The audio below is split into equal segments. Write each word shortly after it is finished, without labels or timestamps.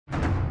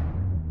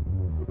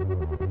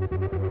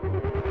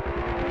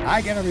Hi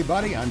again,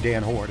 everybody. I'm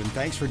Dan Horde, and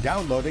thanks for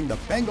downloading the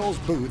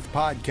Bengals Booth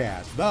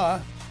Podcast, the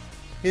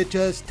It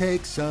Just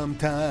Takes Some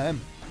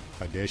Time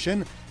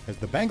edition, as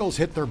the Bengals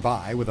hit their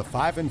bye with a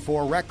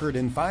 5-4 record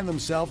and find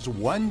themselves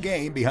one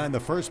game behind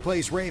the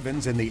first-place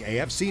Ravens in the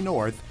AFC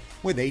North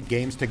with 8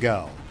 games to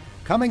go.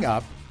 Coming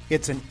up,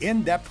 it's an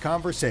in-depth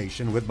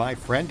conversation with my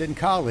friend and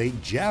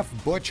colleague, Jeff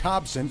Butch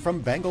Hobson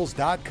from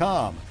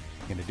Bengals.com.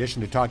 In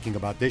addition to talking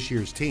about this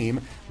year's team,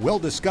 we'll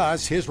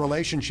discuss his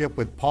relationship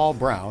with Paul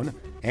Brown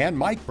and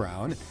Mike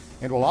Brown,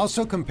 and we'll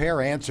also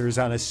compare answers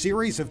on a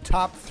series of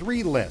top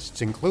 3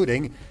 lists,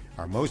 including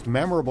our most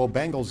memorable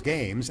Bengals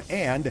games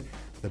and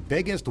the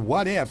biggest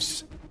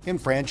what-ifs in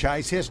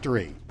franchise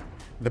history.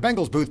 The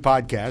Bengals Booth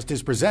Podcast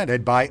is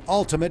presented by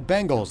Ultimate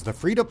Bengals, the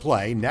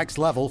free-to-play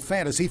next-level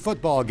fantasy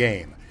football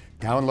game.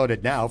 Download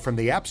it now from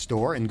the App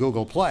Store and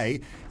Google Play.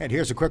 And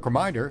here's a quick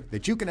reminder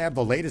that you can have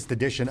the latest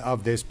edition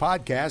of this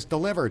podcast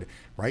delivered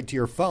right to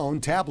your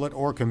phone, tablet,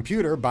 or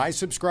computer by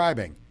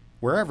subscribing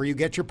wherever you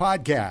get your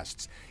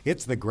podcasts.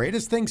 It's the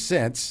greatest thing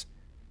since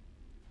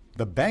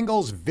the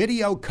Bengals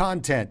video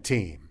content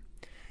team.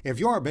 If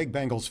you're a big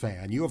Bengals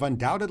fan, you have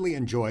undoubtedly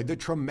enjoyed the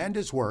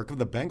tremendous work of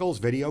the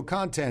Bengals video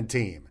content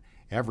team.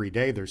 Every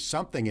day there's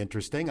something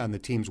interesting on the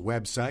team's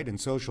website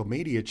and social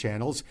media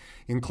channels,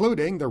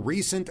 including the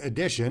recent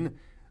edition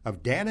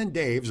of Dan and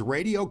Dave's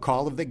Radio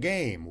Call of the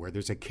Game, where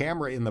there's a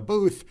camera in the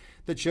booth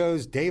that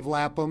shows Dave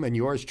Lapham and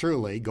yours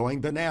truly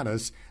going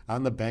bananas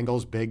on the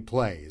Bengals' big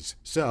plays.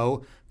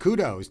 So,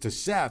 kudos to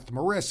Seth,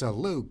 Marissa,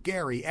 Luke,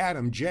 Gary,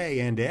 Adam, Jay,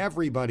 and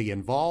everybody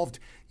involved.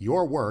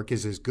 Your work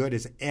is as good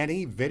as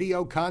any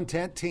video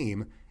content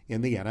team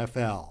in the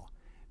NFL.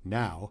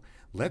 Now,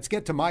 let's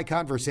get to my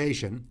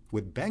conversation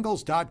with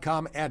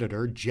Bengals.com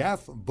editor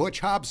Jeff Butch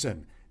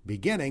Hobson,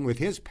 beginning with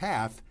his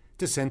path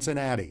to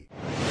Cincinnati.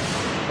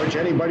 Butch,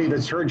 anybody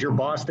that's heard your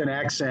Boston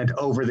accent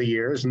over the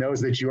years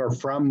knows that you are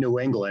from New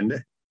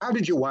England. How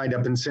did you wind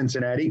up in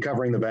Cincinnati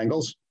covering the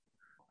Bengals?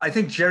 I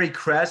think Jerry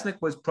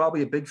Krasnick was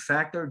probably a big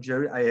factor.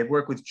 I had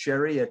worked with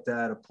Jerry at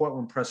the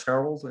Portland Press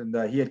Herald,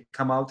 and he had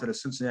come out to the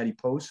Cincinnati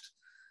Post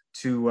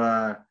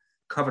to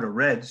cover the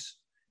Reds.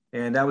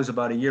 And that was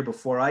about a year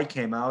before I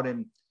came out.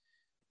 And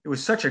it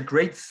was such a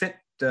great fit.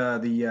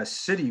 The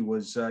city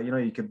was,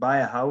 you could buy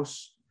a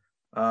house,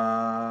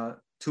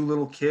 2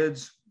 little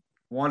kids,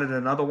 wanted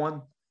another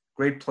one.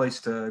 Great place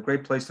to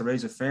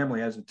raise a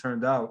family, as it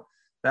turned out.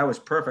 That was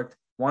perfect.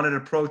 Wanted a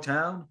pro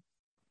town,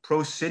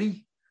 pro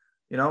city,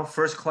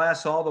 first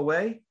class all the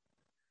way.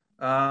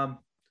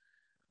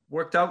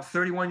 Worked out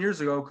 31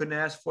 years ago. Couldn't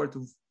ask for it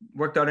to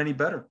worked out any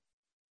better.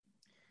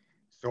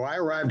 So I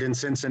arrived in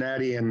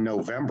Cincinnati in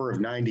November of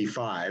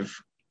 '95.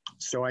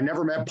 So I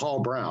never met Paul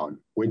Brown,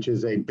 which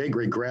is a big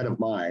regret of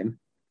mine.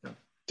 Yeah.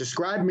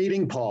 Describe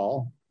meeting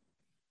Paul,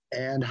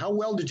 and how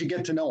well did you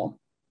get to know him?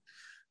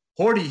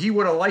 Horty, he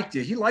would have liked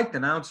it. He liked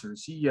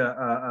announcers. He,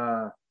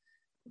 the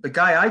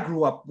guy I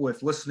grew up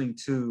with listening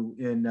to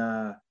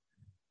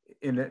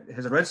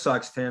as a Red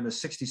Sox fan, the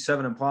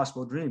 '67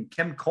 Impossible Dream,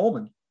 Ken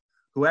Coleman,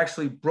 who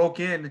actually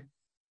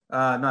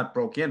not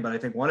broke in, but I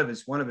think one of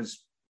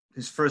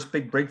his first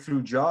big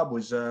breakthrough job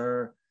was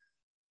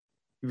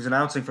he was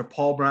announcing for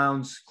Paul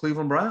Brown's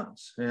Cleveland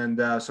Browns. And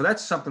so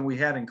that's something we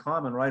had in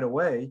common right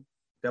away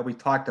that we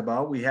talked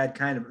about. We had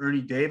kind of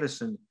Ernie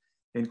Davis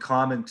in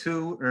common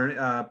too.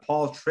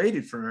 Paul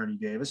traded for Ernie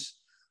Davis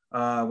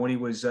when he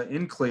was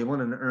in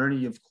Cleveland. And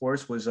Ernie, of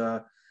course, was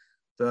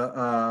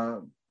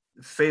the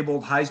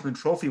fabled Heisman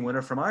Trophy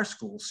winner from our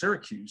school,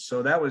 Syracuse.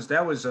 So that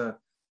was a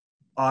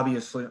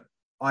obvious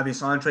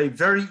entree.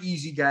 Very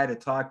easy guy to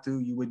talk to.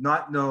 You would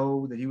not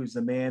know that he was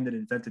the man that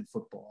invented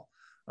football.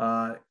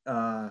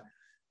 I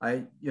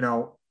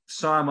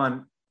saw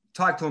him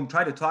tried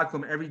to talk to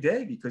him every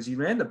day because he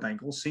ran the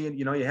Bengals.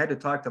 You had to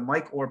talk to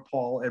Mike or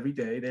Paul every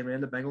day. They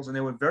ran the Bengals and they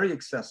were very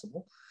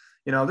accessible.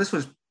 This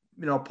was,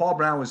 Paul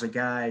Brown was a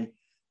guy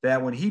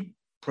that when he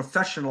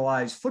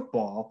professionalized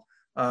football,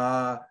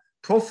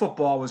 pro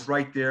football was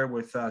right there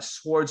with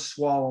sword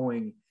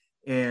swallowing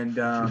and,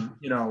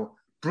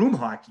 broom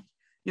hockey.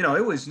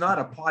 It was not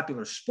a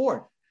popular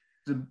sport.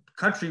 The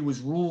country was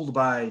ruled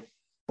by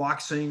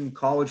boxing,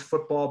 college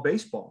football,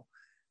 baseball.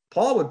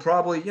 Paul would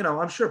probably,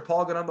 I'm sure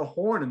Paul got on the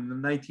horn in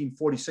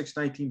 1946,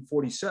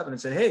 1947 and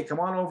said, hey,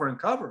 come on over and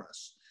cover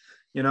us,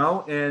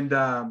 and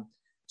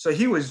so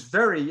he was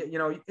very,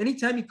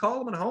 anytime you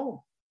call him at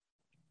home,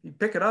 he'd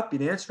pick it up,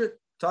 he'd answer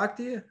it, talk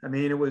to you. I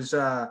mean, it was,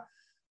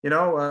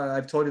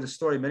 I've told you the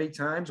story many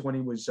times when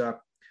he was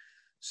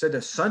said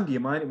to son, do you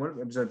mind? It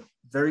was a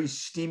very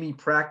steamy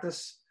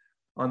practice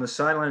on the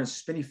sideline of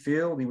Spinney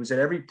Field. He was at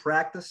every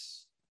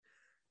practice,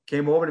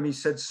 came over to me,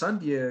 said, son,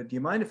 do you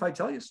mind if I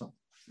tell you something?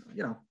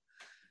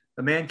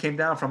 The man came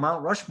down from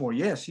Mount Rushmore.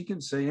 Yes, he can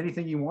say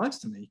anything he wants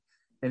to me.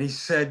 And he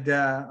said,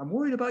 I'm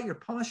worried about your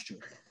posture.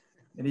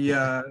 And he,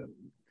 I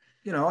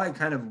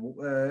kind of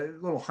a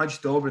little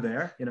hunched over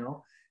there,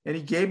 and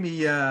he gave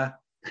me a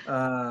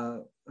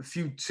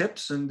few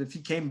tips. And if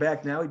he came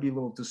back now, he'd be a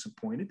little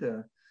disappointed.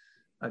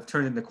 I've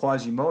turned into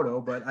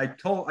Quasimodo, but I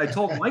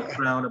told Mike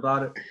Brown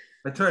about it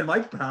I told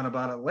Mike Brown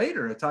about it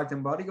later. I talked to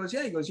him about it. He goes,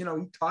 yeah, he goes, you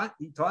know,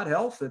 he taught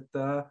health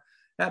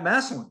at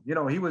Massillon. You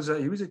know, he was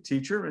a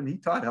teacher and he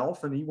taught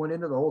health, and he went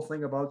into the whole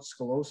thing about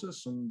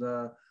scoliosis and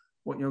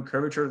what, you know,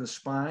 curvature of the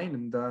spine,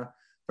 and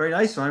very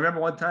nice. So I remember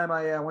one time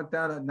I went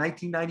down a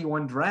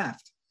 1991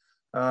 draft.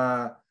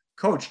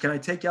 Coach, can I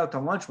take you out to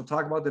lunch? We'll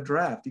talk about the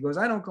draft. He goes,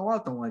 I don't go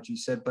out to lunch. He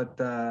said, but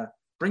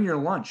bring your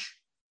lunch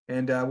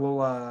and we'll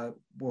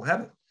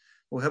have it.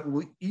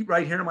 We'll eat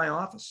right here in my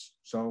office.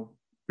 So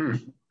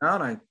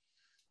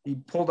he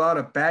pulled out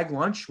a bag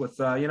lunch with,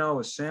 you know,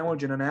 a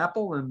sandwich and an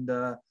apple,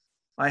 and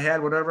I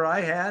had whatever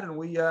I had, and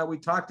we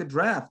talked the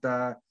draft.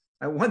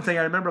 One thing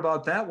I remember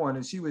about that one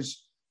is he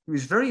was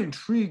very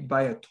intrigued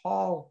by a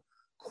tall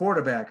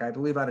quarterback, I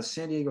believe out of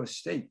San Diego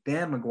State,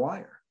 Dan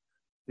McGuire,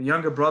 the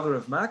younger brother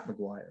of Mark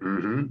McGuire.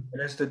 Mm-hmm.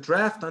 And as the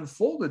draft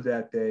unfolded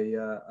that day,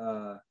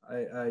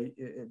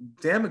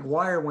 Dan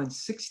McGuire went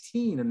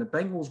 16, and the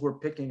Bengals were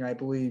picking, I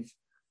believe,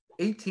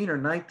 18 or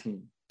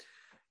 19.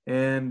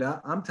 And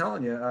I'm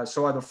telling you,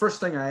 so the first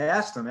thing I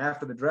asked him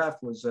after the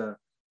draft was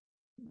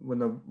when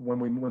the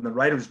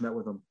writers met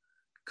with him,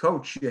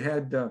 Coach, you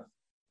had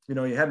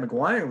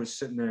McGuire was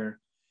sitting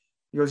there.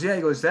 He goes, yeah.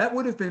 He goes, that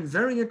would have been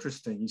very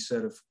interesting. He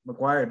said if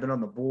McGuire had been on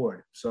the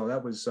board. So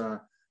that was,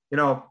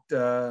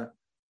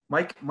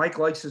 Mike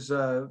likes his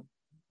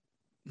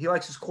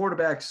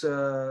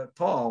quarterbacks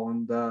tall,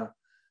 and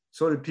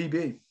so did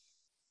PB.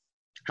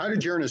 How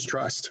did you earn his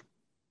trust?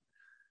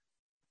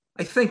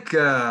 I think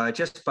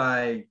just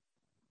by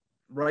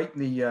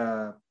writing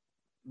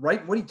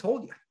what he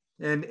told you,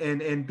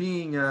 and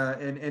being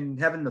and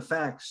having the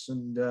facts,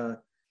 and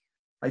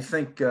I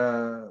think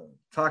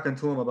talking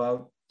to him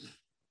about,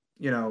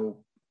 you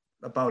know,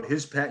 about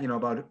his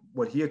about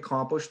what he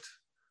accomplished,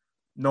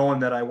 knowing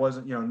that I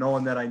wasn't, you know,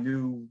 knowing that I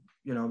knew,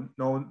 you know,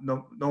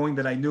 knowing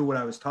that I knew what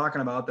I was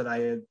talking about, that I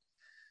had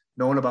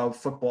known about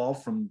football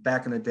from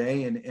back in the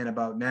day and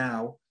about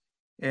now,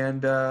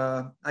 and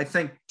I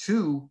think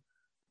too,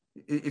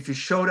 if you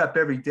showed up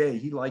every day,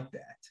 he liked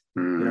that.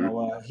 Mm-hmm. You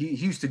know, he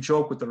used to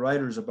joke with the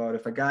writers about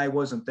if a guy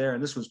wasn't there,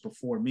 and this was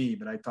before me,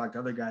 but I talked to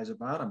other guys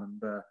about him,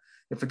 and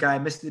if a guy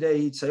missed a day,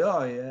 he'd say,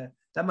 "Oh yeah,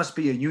 that must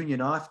be a union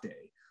off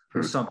day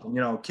or something."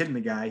 You know, kidding the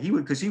guy.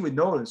 Because he would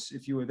notice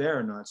if you were there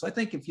or not. So I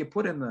think if you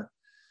put in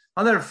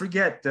I'll never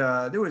forget.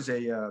 There was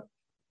a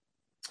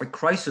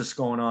crisis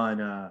going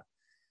on.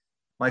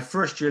 My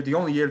first year, the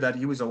only year that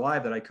he was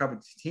alive that I covered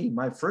the team.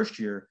 My first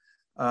year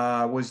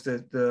was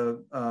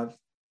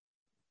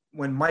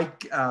when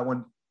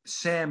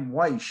Sam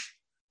Weish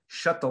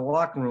shut the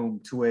locker room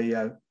to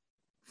a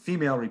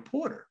female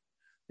reporter,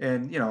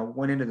 and, you know,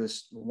 went into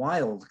this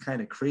wild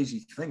kind of crazy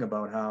thing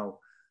about how,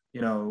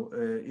 you know,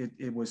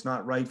 it was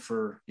not right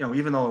for, you know,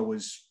 even though it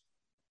was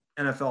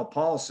NFL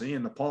policy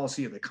and the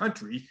policy of the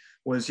country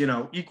was, you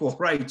know, equal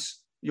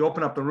rights. You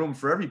open up the room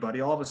for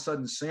everybody. All of a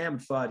sudden, Sam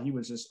thought he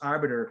was this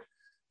arbiter,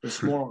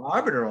 this moral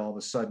arbiter all of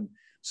a sudden.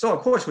 So,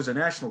 of course, it was a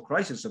national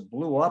crisis. It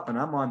blew up, and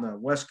I'm on the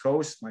West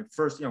Coast, my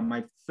fourth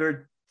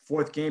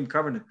game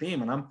covering the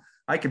team, and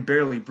I can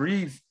barely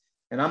breathe,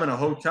 and I'm in a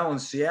hotel in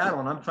Seattle,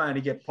 and I'm trying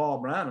to get Paul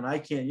Brown, and I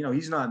can't, you know,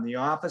 he's not in the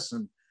office,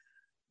 and,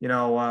 you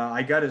know,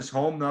 I got his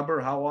home number.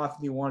 How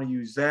often do you want to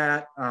use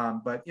that?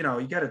 But, you know,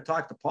 you got to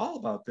talk to Paul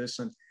about this,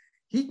 and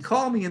he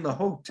called me in the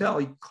hotel.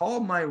 He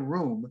called my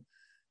room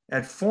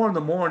at 4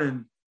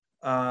 a.m.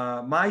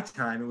 My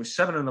time. It was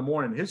 7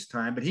 a.m. his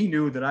time, but he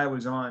knew that I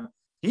was on.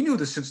 He knew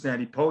the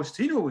Cincinnati Post.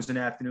 He knew it was an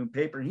afternoon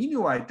paper. He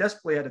knew I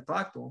desperately had to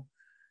talk to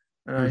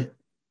him.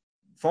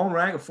 Phone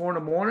rang at 4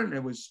 a.m.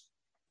 It was.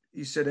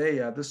 He said, "Hey,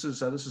 this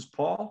is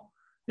Paul.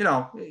 You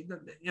know,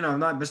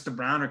 not Mr.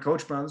 Brown or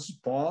Coach Brown. This is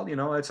Paul. You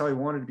know, that's how he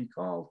wanted to be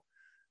called."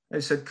 I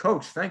said,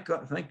 "Coach, thank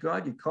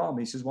God you called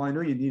me." He says, "Well, I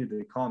knew you needed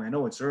to call me. I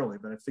know it's early,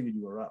 but I figured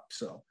you were up."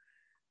 So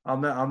I'll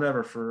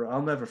never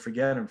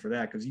forget him for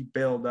that, because he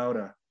bailed out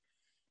a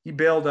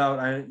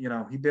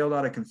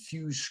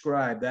confused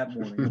scribe that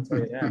morning. I'll tell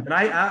you that. And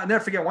I'll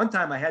never forget one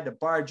time I had to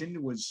barge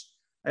into his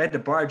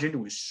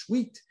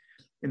suite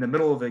in the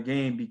middle of the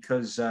game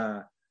because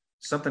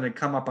something had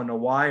come up on the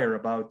wire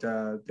about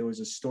there was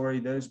a story.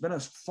 There's been a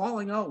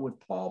falling out with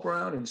Paul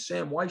Brown and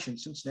Sam Weish in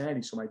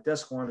Cincinnati. So my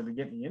desk wanted to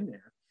get me in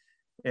there.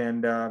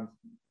 And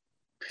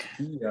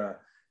he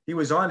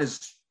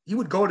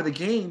would go to the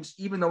games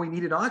even though he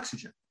needed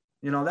oxygen.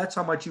 You know, that's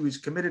how much he was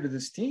committed to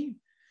this team.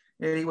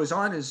 And he was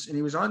on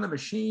the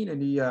machine,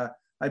 and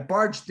I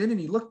barged in, and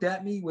he looked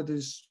at me with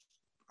his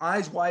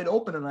eyes wide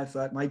open. And I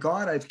thought, my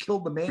God, I've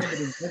killed the man that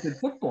invented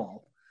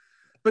football.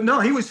 But no,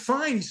 he was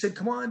fine. He said,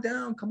 come on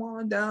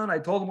down. I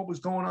told him what was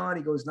going on.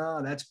 He goes,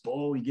 "No, that's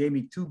bull." He gave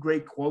me 2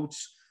 great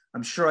quotes.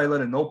 I'm sure I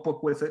led a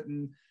notebook with it.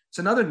 And it's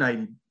another night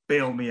he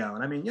bailed me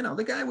out. I mean, you know,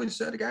 the guy was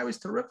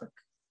terrific.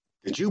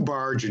 Did you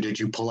barge or did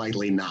you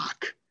politely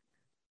knock?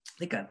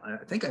 I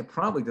think I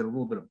probably did a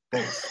little bit of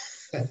both.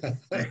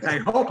 I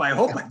hope I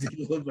did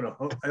a little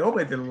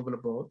bit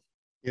of both.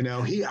 You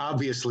know, he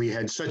obviously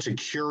had such a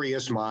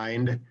curious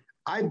mind.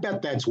 I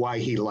bet that's why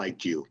he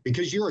liked you,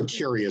 because you're a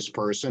curious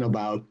person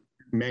about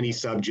many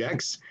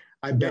subjects.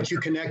 I bet you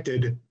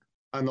connected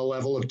on the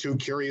level of 2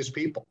 curious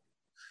people.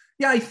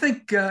 Yeah, I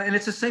think, and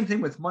it's the same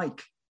thing with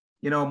Mike.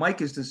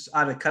 Mike is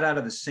cut out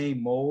of the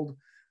same mold.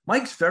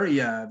 Mike's very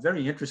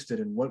interested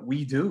in what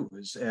we do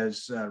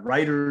as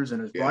writers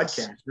and as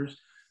broadcasters.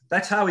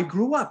 That's how he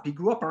grew up. He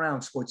grew up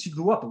around sports. He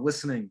grew up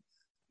listening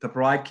to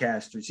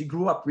broadcasters. He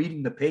grew up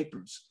reading the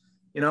papers.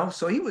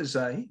 So he was,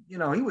 he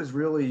was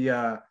really,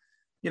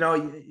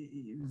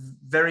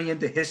 very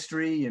into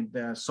history,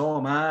 and so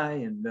am I,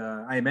 and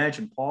I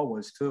imagine Paul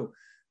was too.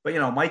 But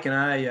Mike and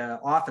I,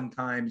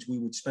 oftentimes we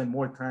would spend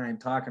more time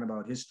talking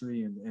about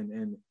history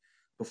and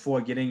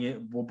before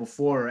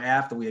before or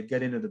after we had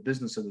get into the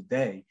business of the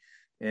day.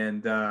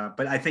 And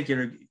but I think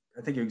you're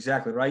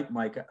exactly right,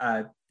 Mike.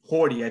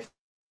 Horty, I think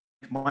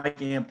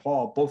Mike and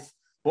Paul,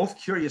 both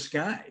curious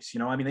guys.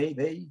 I mean,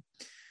 they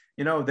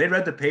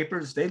read the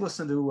papers, they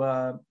listened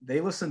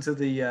to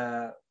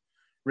the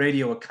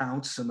radio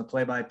accounts and the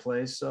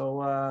play-by-play.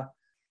 So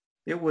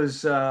it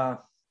was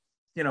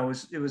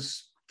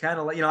kind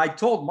of like, I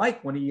told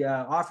Mike when he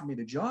offered me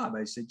the job,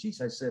 I said,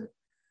 geez,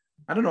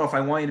 I don't know if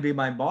I want you to be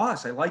my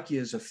boss. I like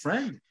you as a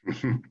friend.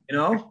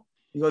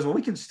 He goes, well,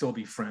 we can still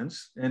be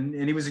friends. And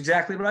he was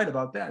exactly right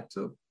about that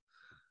too.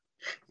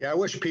 Yeah, I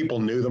wish people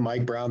knew the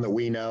Mike Brown that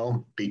we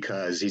know,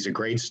 because he's a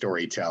great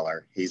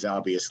storyteller. He's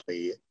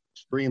obviously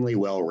extremely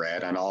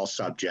well-read on all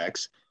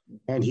subjects.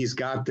 And he's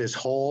got this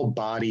whole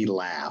body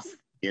laugh.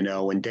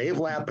 When Dave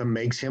Lapham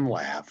makes him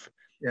laugh,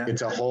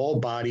 it's a whole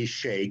body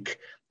shake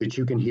that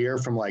you can hear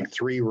from like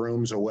 3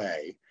 rooms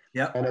away.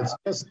 Yeah. And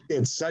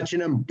it's such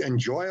an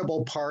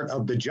enjoyable part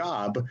of the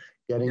job,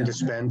 getting to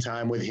spend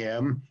time with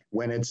him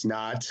when it's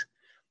not,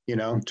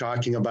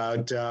 talking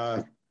about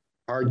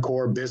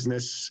hardcore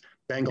business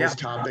Bengals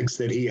topics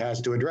that he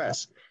has to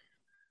address.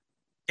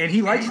 And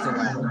he likes to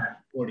laugh,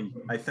 Woody,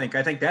 I think.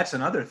 I think that's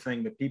another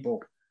thing that people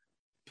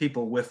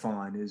whiff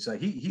on is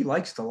he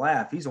likes to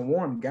laugh. He's a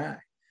warm guy.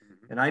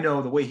 And I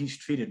know the way he's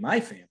treated my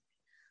family.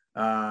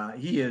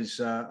 He has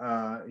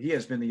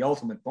been the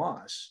ultimate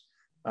boss.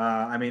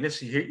 I mean,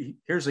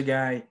 here's a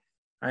guy.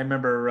 I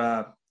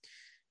remember,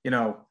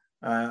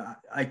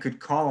 I could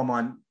call him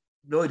on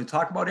really to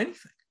talk about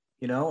anything.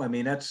 I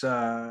mean, that's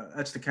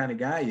the kind of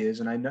guy he is,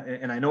 and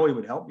I know he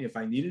would help me if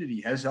I needed it. He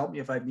has helped me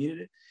if I've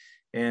needed it,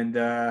 and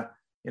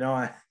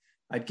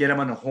I'd get him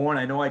on the horn.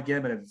 I know I'd get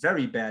him at a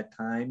very bad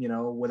time.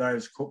 Whether I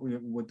was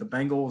with the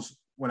Bengals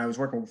when I was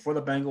working for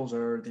the Bengals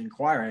or the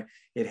Inquirer,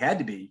 it had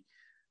to be.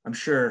 I'm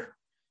sure.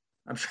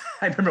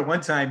 I remember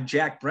one time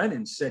Jack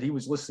Brennan said he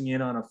was listening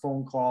in on a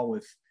phone call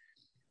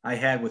I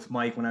had with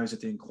Mike when I was at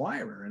the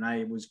Inquirer, and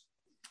I was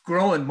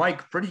growing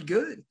Mike pretty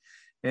good.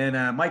 And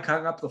Mike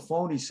hung up the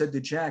phone. He said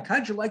to Jack,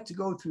 "How'd you like to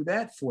go through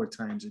that 4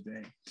 times a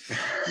day?"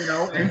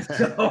 And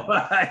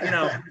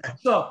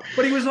so,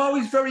 but he was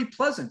always very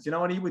pleasant,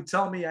 and he would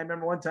tell me. I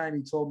remember one time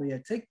he told me,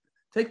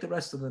 "Take the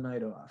rest of the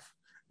night off,"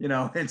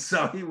 and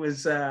so he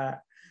was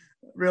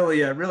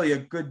really a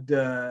good,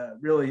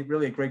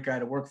 really a great guy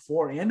to work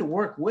for and to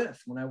work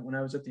with when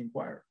I was at the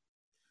Inquirer.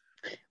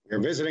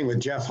 You're visiting with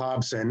Geoff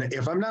Hobson.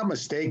 If I'm not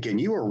mistaken,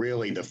 you were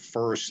really the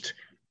first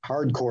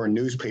hardcore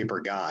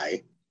newspaper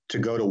guy to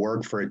go to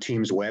work for a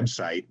team's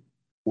website.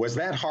 Was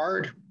that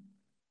hard?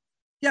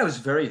 Yeah, it was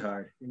very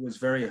hard. It was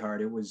very hard.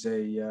 It was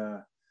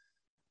I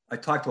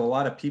talked to a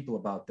lot of people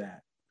about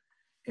that,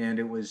 and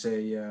it was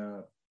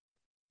a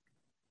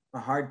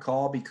hard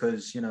call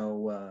because,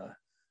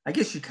 I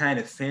guess you kind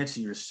of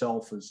fancy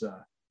yourself as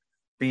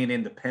being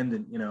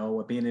independent,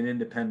 being an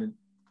independent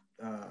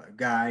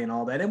guy and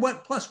all that. And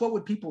what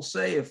would people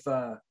say if,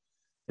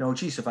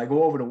 geez, if I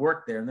go over to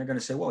work there and they're going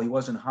to say, well, he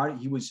wasn't hard.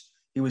 He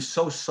was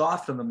so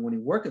soft on them when he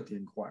worked at the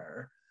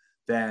Inquirer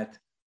that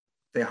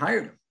they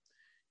hired him.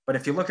 But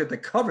if you look at the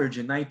coverage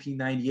in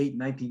 1998 and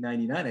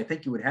 1999, I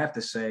think you would have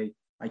to say,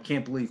 I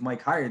can't believe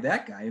Mike hired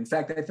that guy. In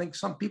fact, I think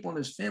some people in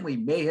his family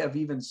may have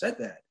even said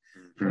that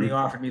when he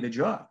offered me the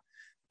job.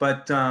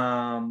 But,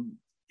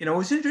 it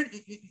was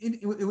interesting.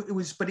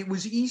 But it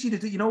was easy to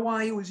do. You know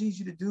why it was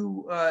easy to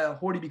do,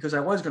 Horty? Because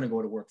I was going to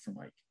go to work for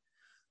Mike.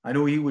 I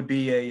knew he would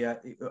be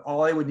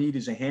all I would need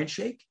is a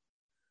handshake.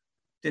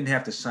 Didn't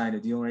have to sign a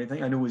deal or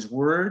anything. I knew his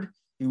word.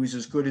 He was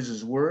as good as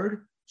his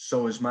word.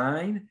 So is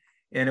mine.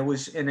 And it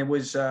was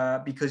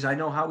because I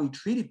know how he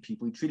treated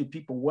people. He treated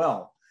people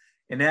well.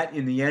 And that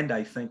in the end,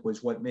 I think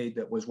was what made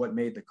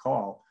the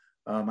call.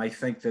 I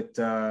think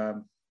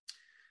that,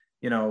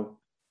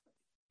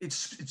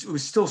 it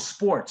was still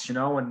sports,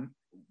 and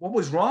what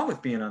was wrong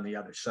with being on the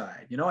other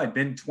side? I'd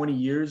been 20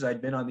 years,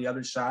 I'd been on the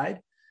other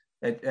side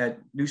at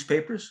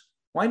newspapers.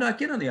 Why not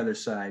get on the other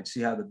side,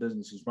 see how the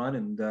business is run?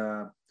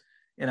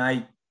 And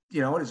I,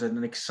 it is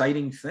an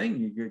exciting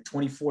thing. You're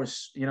 24,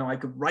 I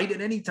could write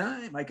at any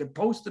time. I could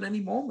post at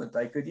any moment.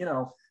 I could,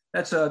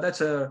 that's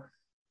a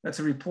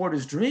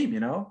reporter's dream,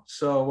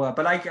 So,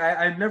 but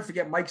I never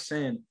forget Mike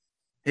saying,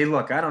 "Hey,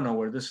 look, I don't know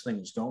where this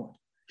thing is going."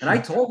 And I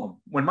told him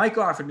when Mike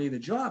offered me the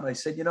job, I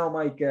said,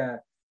 Mike, I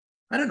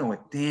don't know a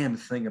damn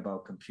thing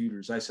about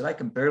computers. I said, I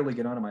can barely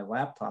get onto my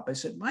laptop. I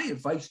said, my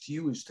advice to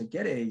you is to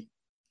get a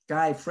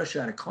guy fresh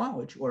out of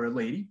college, or a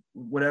lady,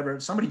 whatever,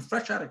 somebody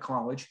fresh out of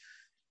college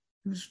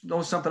who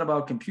knows something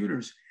about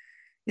computers,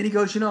 And he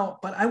goes,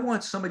 but I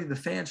want somebody the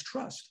fans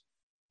trust,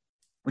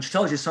 which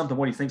tells you something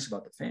what he thinks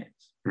about the fans.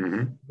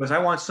 Mm-hmm. Because I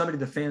want somebody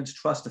the fans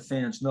trust, the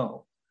fans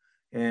know,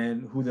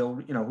 and who they'll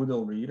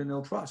read and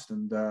they'll trust.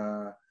 And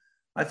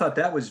I thought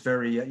that was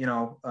very,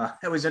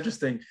 it was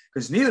interesting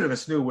because neither of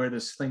us knew where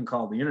this thing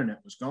called the internet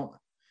was going.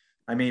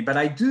 I mean, but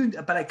I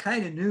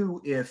kind of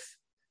knew if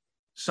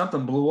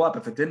something blew up,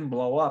 if it didn't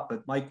blow up,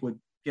 but Mike would,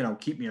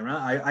 keep me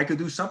around. I could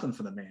do something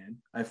for the man.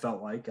 I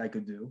felt like I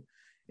could do.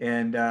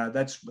 And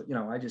that's,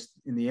 I just,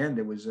 in the end,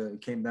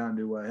 it came down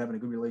to having a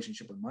good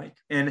relationship with Mike.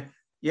 And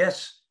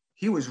yes,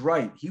 he was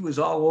right. He was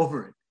all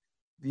over it.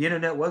 The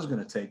internet was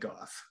going to take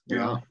off. You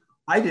know?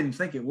 I didn't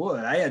think it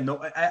would. I had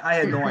no idea. I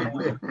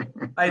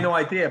had no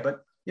idea.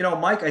 But,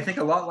 Mike, I think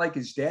a lot like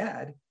his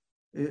dad,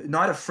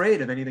 not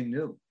afraid of anything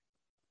new.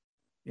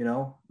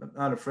 Not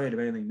afraid of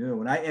anything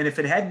new. And if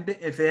it had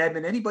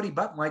been anybody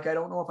but Mike, I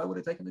don't know if I would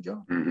have taken the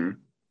job. Mm-hmm.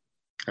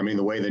 I mean,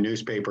 the way the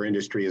newspaper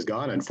industry has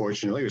gone,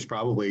 unfortunately, was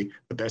probably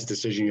the best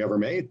decision you ever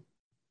made.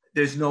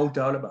 There's no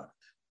doubt about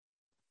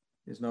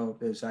it.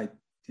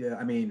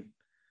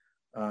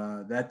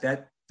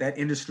 That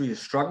industry is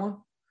struggling.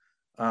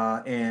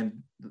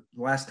 And the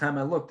last time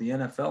I looked, the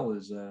NFL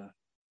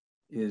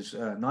is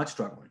not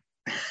struggling.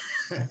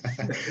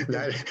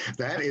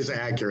 that is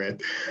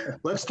accurate.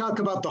 Let's talk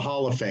about the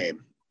Hall of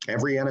Fame.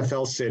 Every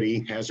NFL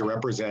city has a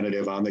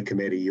representative on the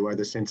committee. You are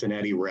the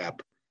Cincinnati rep.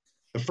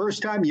 The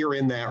first time you're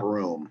in that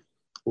room,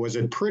 was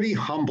it pretty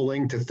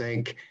humbling to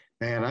think,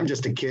 man, I'm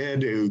just a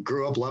kid who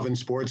grew up loving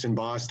sports in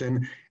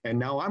Boston, and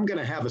now I'm going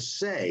to have a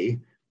say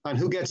on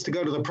who gets to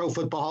go to the Pro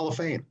Football Hall of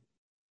Fame?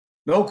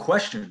 No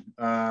question.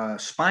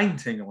 Spine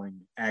tingling,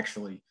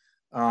 actually.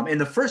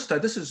 And the first time,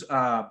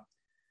 the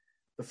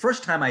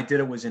first time I did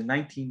it was in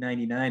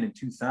 1999 and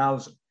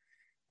 2000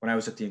 when I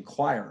was at the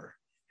Inquirer.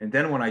 And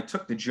then when I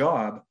took the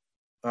job,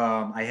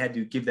 I had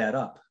to give that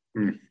up.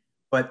 Mm.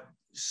 But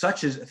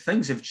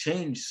things have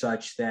changed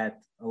such that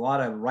a lot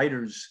of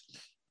writers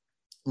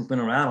who've been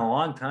around a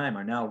long time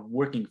are now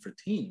working for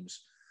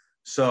teams.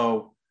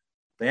 So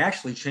they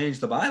actually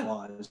changed the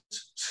bylaws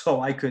so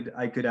I could be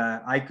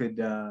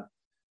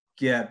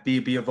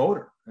a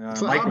voter. It's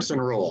the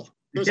Hobson rule.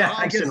 There's a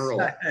Hobson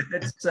rule.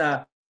 It's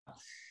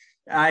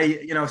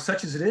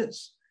such as it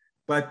is.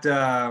 But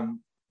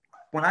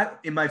when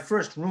in my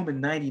first room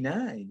in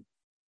 '99,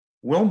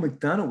 Will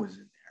McDonough was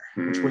in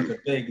there, which was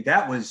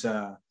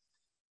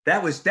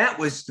that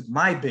was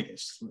my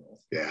biggest thrill.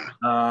 Yeah.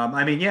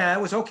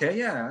 It was okay.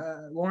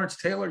 Yeah. Lawrence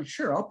Taylor,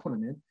 sure, I'll put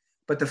him in.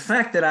 But the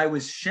fact that I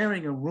was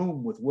sharing a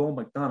room with Will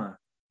McDonough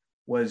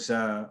was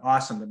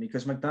awesome to me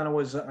because McDonough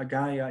was a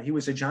guy, he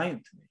was a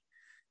giant to me.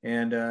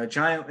 And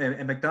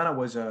McDonough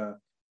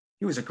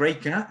was a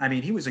great guy. I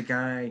mean, he was a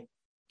guy,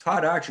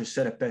 Todd Archer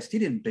said it best. He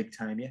didn't big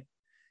time you.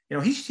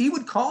 He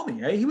would call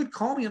me. He would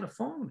call me on the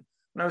phone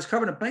when I was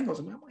covering the Bengals.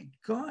 I'm like, oh my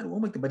God, Will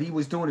McDonough. But he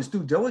was doing his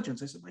due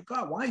diligence. I said, my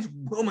God, why is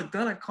Will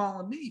McDonough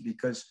calling me?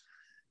 Because,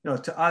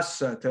 to us,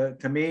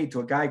 to me, to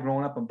a guy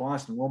growing up in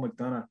Boston, Will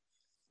McDonough,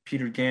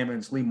 Peter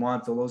Gammons, Lee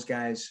Montville, those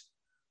guys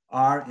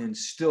are and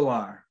still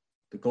are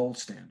the gold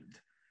standard.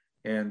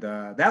 And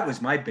that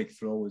was my big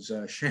thrill, was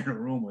sharing a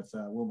room with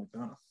Will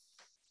McDonough.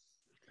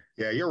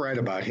 Yeah, you're right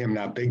about him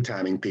not big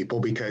timing people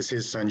because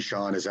his son,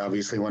 Sean, is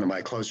obviously one of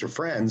my closer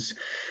friends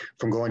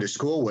from going to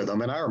school with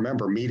him. And I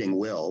remember meeting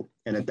Will.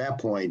 And at that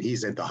point,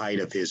 he's at the height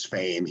of his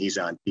fame. He's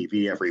on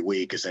TV every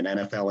week as an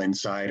NFL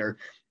insider.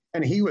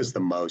 And he was the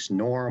most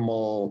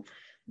normal.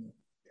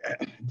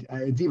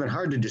 It's even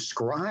hard to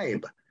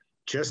describe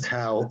just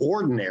how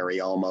ordinary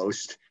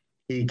almost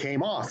he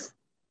came off.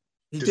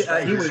 He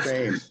was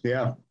fame.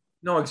 Yeah.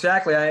 No,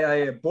 exactly.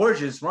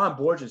 Ron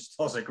Borges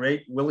tells a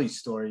great Willie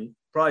story.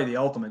 Probably the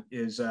ultimate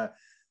is at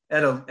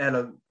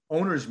a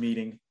owners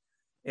meeting,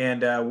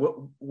 and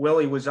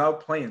Willie was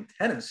out playing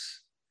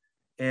tennis,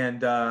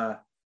 and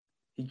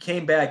he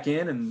came back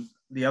in, and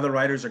the other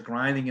writers are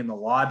grinding in the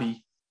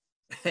lobby,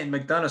 and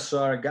McDonough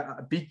saw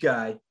a beat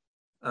guy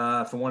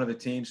from one of the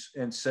teams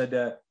and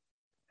said,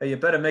 "Hey, you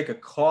better make a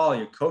call.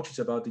 Your coach is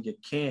about to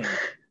get canned."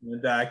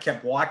 And I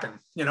kept walking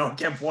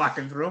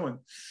through, and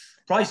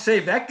probably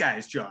saved that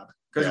guy's job.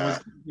 Because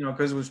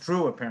it was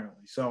true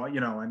apparently. So,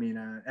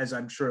 as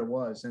I'm sure it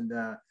was. And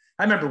I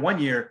remember one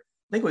year,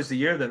 I think it was the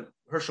year that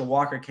Herschel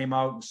Walker came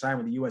out and signed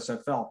with the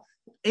USFL.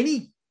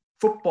 Any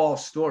football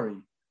story,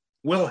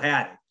 Will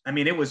had it. I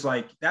mean, it was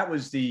like, that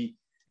was the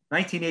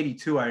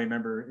 1982, I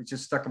remember. It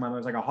just stuck in my mind.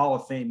 It was like a Hall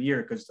of Fame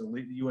year because the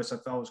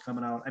USFL was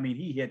coming out. I mean,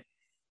 he hit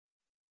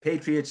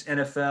Patriots,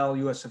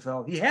 NFL,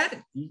 USFL. He had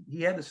it.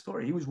 He had the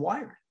story. He was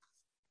wired.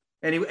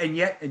 And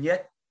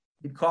yet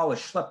he'd call a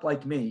schlep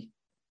like me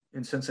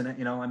in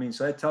Cincinnati,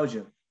 so that tells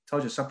you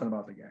something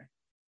about the guy.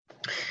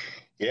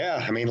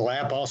 Yeah,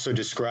 Lapp also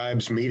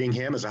describes meeting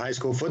him as a high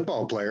school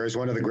football player as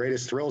one of the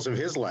greatest thrills of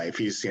his life.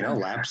 He's,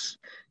 Lapp's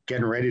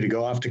getting ready to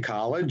go off to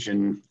college,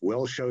 and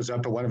Will shows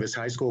up at one of his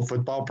high school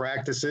football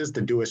practices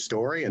to do a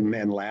story,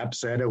 and Lapp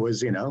said it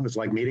was, it was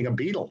like meeting a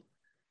Beatle.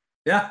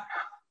 Yeah,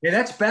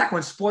 that's back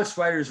when sports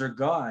writers are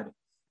God.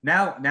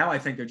 Now I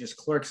think they're just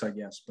clerks, I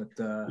guess, but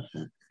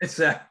it's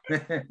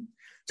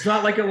It's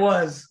not like it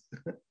was.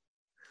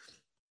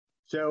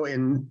 So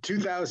in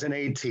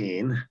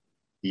 2018,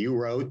 you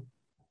wrote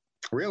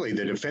really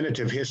the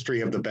definitive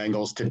history of the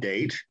Bengals to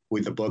date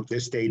with the book,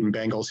 This Date in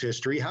Bengals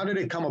History. How did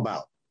it come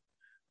about?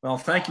 Well,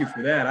 thank you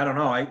for that. I don't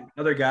know.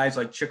 Other guys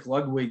like Chick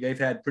Ludwig, they've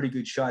had pretty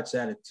good shots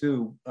at it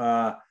too.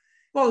 Well,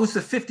 it was the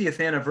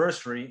 50th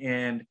anniversary,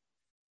 and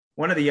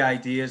one of the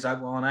ideas,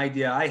 an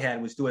idea I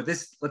had was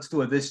let's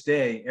do it this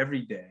day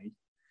every day,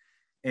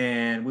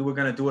 and we were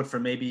going to do it for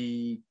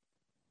maybe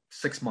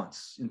 6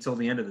 months until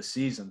the end of the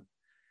season.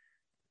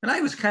 And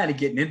I was kind of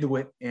getting into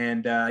it,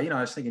 and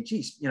I was thinking,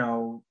 geez,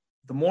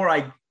 the more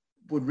I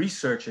would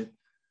research it,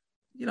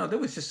 there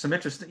was just some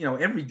interesting,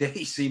 every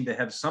day seemed to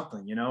have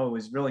something, it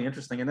was really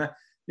interesting. And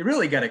you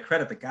really got to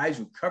credit the guys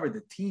who covered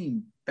the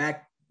team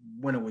back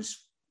when it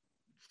was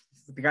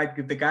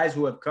the guys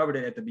who have covered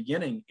it at the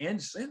beginning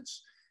and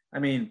since. I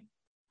mean,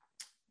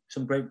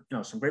 some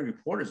great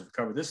reporters have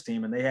covered this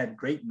team, and they had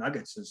great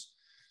nuggets. As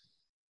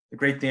the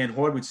great Dan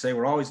Hoard would say,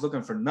 we're always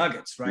looking for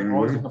nuggets, right? Mm-hmm.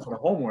 Always looking for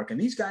the homework,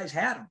 and these guys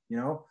had them,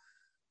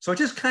 So it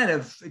just kind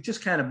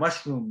of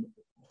mushroomed,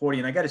 Horty.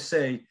 And I got to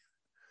say,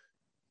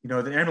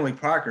 that Emily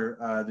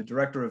Parker, the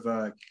director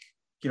of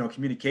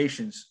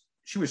communications,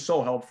 she was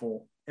so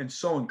helpful and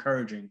so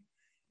encouraging,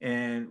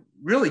 and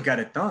really got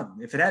it done.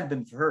 If it hadn't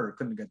been for her, it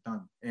couldn't have got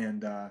done.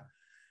 And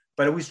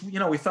but it was,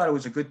 we thought it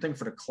was a good thing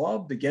for the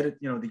club to get it,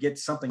 to get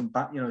something,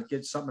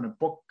 get something in a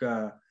book.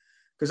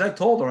 Because I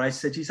told her, I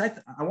said, geez, I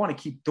want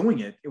to keep doing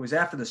it. It was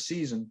after the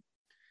season.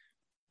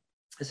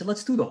 I said,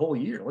 let's do the whole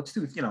year. Let's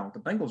do, the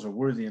Bengals are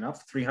worthy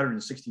enough,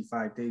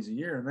 365 days a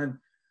year. And then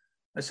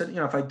I said,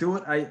 if I do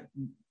it,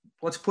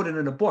 let's put it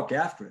in a book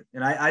after it.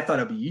 And I thought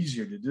it'd be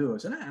easier to do. I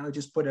said, I'll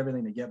just put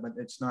everything together, but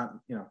it's not,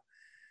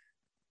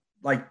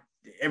 like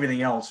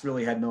everything else,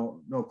 really had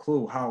no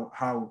clue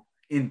how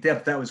in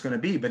depth that was going to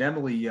be. But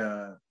Emily,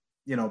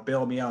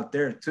 bailed me out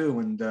there too.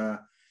 And,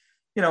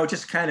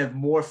 just kind of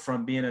more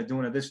from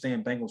doing a This Day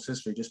in Bengals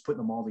History, just putting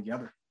them all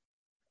together.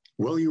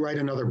 Will you write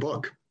another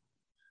book?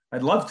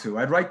 I'd love to.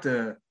 I'd write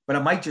but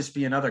it might just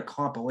be another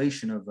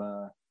compilation of,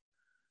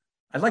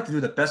 I'd like to do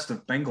the best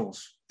of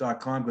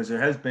Bengals.com, because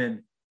there has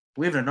been,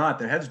 believe it or not,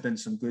 there has been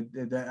some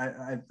good,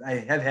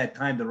 I have had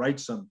time to write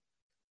some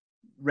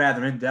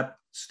rather in-depth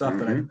stuff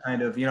that I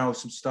kind of,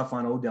 some stuff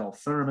on Odell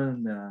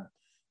Thurman,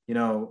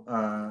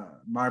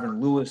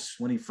 Marvin Lewis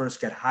when he first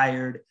got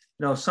hired,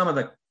 some of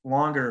the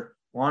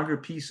longer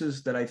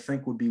pieces that I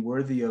think would be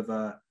worthy of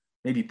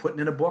maybe putting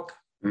in a book,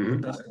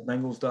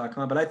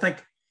 Bengals.com. But I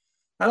think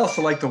I'd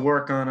also like to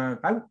work on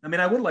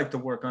I would like to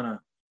work on a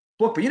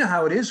book, but you know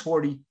how it is,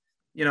 Horty,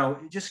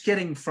 just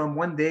getting from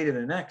one day to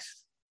the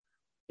next,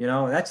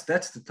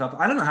 that's the tough.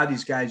 I don't know how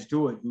these guys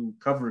do it who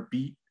cover a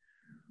beat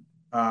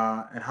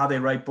and how they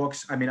write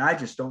books. I mean, I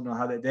just don't know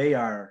how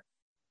they're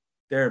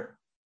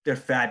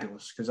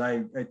fabulous, because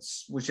it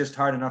was just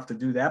hard enough to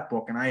do that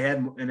book, and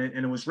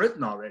it was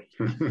written already.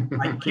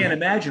 I can't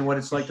imagine what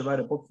it's like to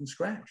write a book from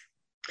scratch.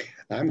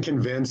 I'm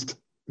convinced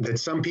that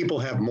some people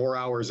have more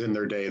hours in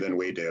their day than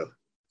we do.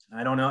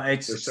 I don't know.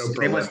 They're so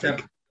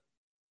prolific.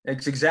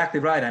 It's exactly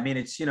right. I mean,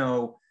 it's,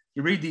 you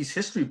read these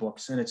history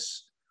books, and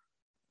it's,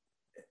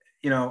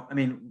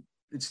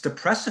 it's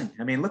depressing.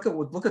 I mean, look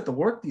at the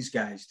work these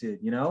guys did,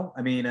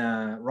 I mean,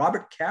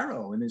 Robert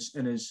Caro in his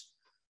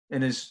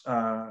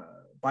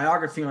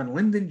biography on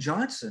Lyndon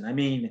Johnson. I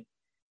mean,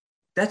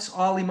 that's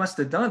all he must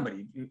have done, but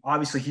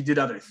obviously he did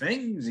other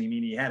things. I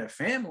mean, he had a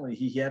family.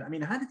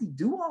 How did he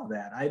do all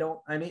that?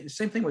 The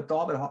same thing with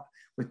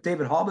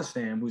David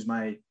Halberstam, who's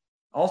my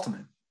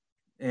ultimate.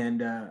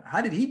 And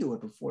how did he do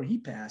it before he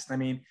passed? I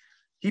mean,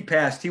 he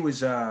passed, he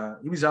was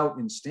out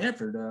in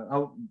Stanford,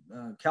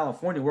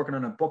 California, working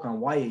on a book on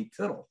Y.A.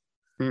 Tittle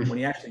when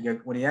he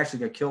actually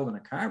got killed in a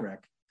car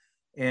wreck.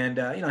 And,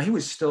 he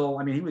was still,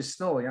 I think he was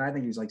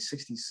like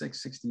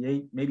 66,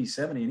 68, maybe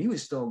 70, and he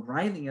was still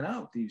grinding it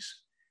out.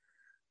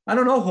 I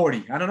don't know,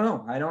 Horty. I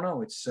don't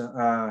know. It's,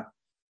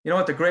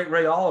 what the great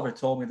Ray Oliver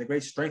told me, the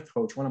great strength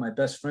coach, one of my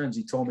best friends,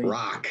 he told me,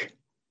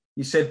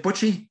 he said,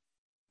 Butchie,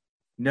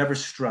 never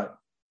strut.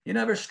 You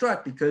never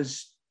strut,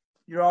 because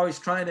you're always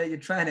trying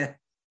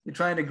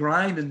to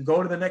grind and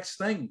go to the next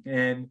thing.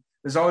 And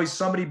there's always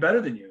somebody better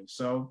than you.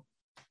 So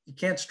you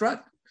can't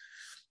strut.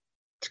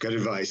 It's good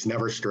advice.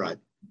 Never strut.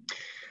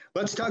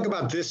 Let's talk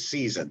about this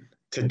season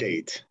to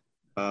date.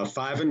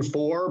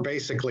 5-4,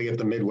 basically at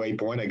the midway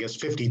point, I guess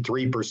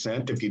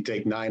 53% if you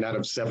take 9 out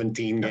of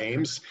 17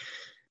 games.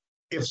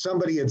 If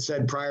somebody had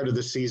said prior to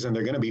the season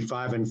they're going to be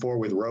 5-4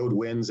 with road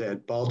wins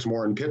at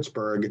Baltimore and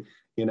Pittsburgh,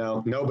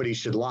 nobody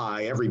should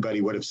lie.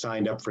 Everybody would have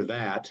signed up for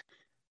that.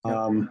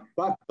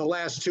 But the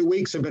last 2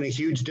 weeks have been a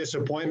huge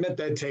disappointment.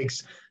 That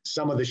takes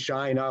some of the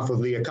shine off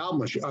of the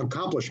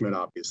accomplishment,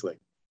 obviously.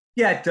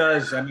 Yeah, it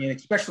does. I mean,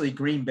 especially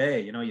Green Bay.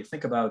 You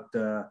think about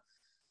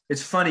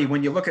it's funny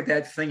when you look at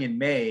that thing in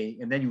May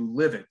and then you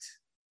live it.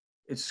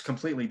 It's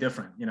completely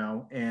different,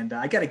 And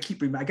I got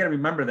to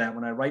remember that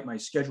when I write my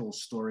schedule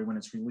story when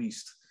it's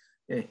released.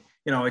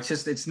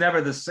 It's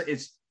never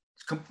the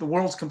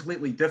world's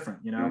completely different,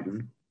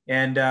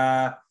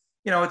 And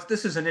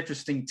this is an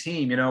interesting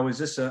team. Is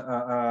this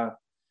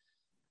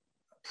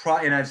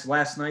and as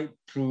last night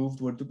proved,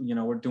 we're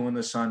doing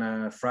this on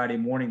a Friday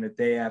morning, the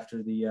day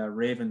after the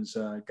Ravens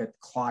got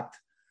clocked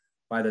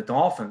by the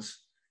Dolphins.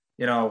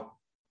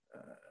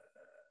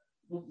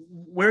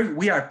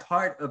 We are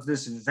part of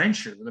this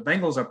venture. The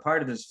Bengals are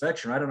part of this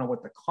venture. I don't know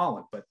what to call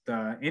it, but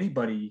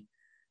anybody,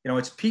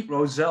 it's Pete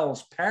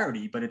Rozell's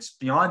parody, but it's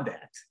beyond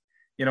that.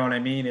 You know what I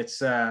mean?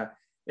 It's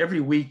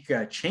every week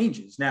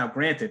changes. Now,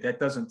 granted, that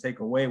doesn't take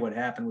away what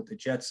happened with the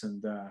Jets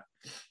and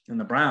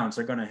the Browns.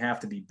 They're going to have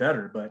to be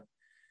better, but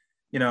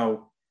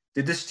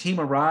did this team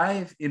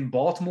arrive in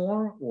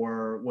Baltimore,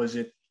 or is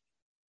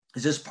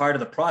this part of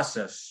the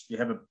process? You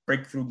have a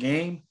breakthrough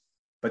game,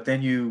 but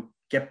then you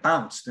get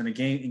bounced in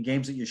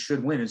games that you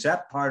should win. Is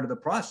that part of the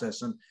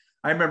process? And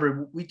I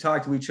remember we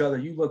talked to each other.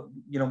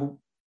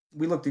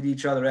 We looked at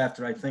each other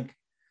after, I think,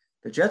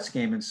 the Jets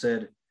game and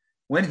said,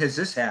 when has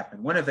this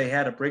happened? When have they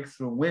had a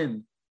breakthrough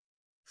win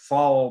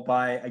followed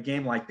by a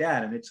game like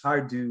that? And it's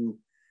hard to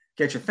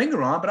get your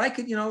finger on, but I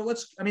could,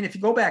 if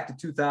you go back to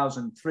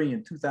 2003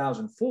 and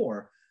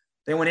 2004,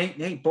 they went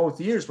 8-8 both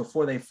years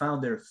before they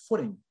found their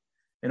footing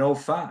in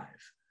 2005.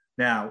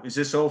 Now, is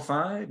this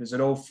 2005? Is it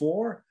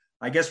 2004?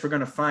 I guess we're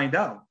going to find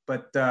out.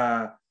 But,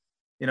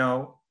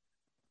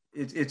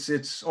 it's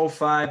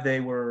 2005. They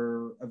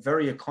were a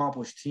very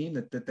accomplished team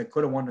that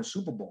could have won the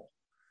Super Bowl.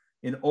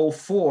 In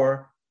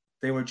 2004,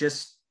 they were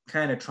just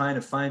kind of trying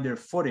to find their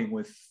footing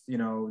with,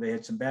 they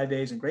had some bad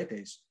days and great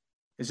days.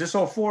 Is this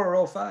 2004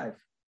 or 2005?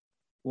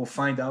 We'll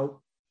find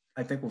out.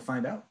 I think we'll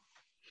find out.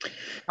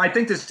 I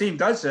think this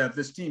team's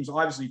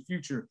obviously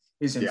future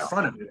is in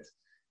front of it.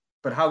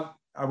 But how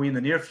are we in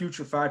the near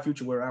future, far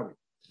future? Where are we?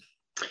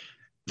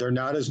 They're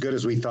not as good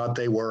as we thought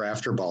they were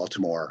after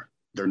Baltimore.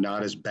 They're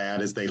not as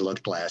bad as they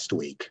looked last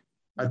week.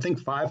 I think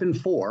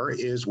 5-4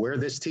 is where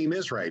this team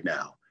is right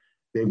now.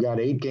 They've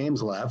got 8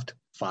 games left,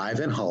 5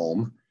 at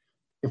home.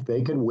 If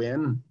they can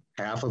win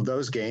half of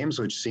those games,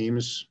 which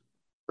seems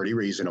pretty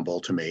reasonable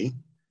to me,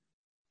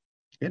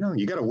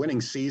 you got a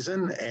winning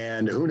season,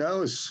 and who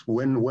knows,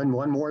 win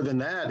one more than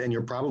that, and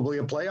you're probably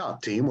a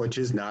playoff team, which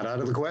is not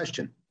out of the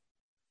question.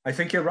 I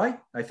think you're right.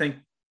 I think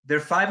they're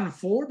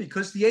 5-4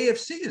 because the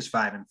AFC is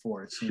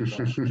 5-4, it seems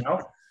like,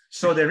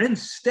 so they're in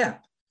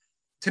step.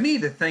 To me,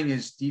 the thing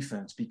is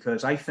defense,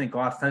 because I think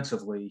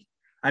offensively,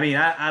 I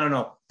don't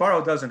know.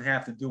 Burrow doesn't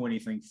have to do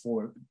anything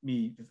for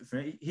me.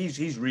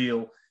 He's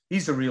real.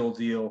 He's the real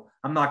deal.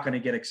 I'm not going to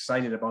get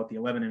excited about the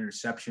 11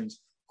 interceptions.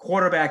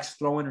 Quarterbacks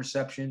throw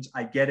interceptions.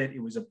 I get it.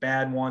 It was a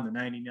bad one. The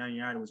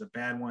 99-yard was a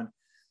bad one.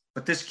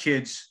 But this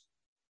kid's,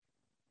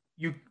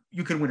 you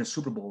can win a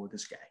Super Bowl with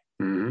this guy.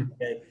 Mm-hmm.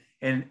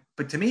 Okay?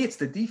 But to me, it's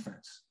the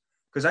defense.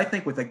 Because I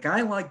think with a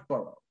guy like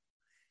Burrow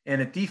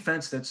and a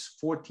defense that's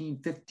 14,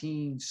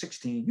 15,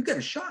 16, you get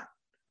a shot.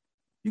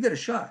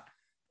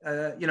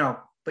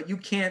 But you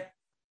can't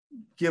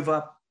give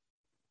up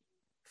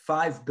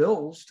 5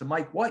 bills to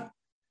Mike White,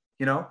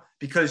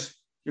 because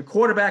your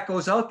quarterback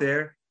goes out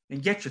there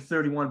and gets you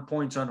 31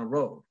 points on the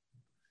road.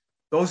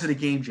 Those are the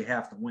games you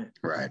have to win.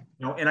 Right.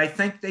 And I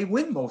think they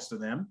win most of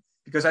them,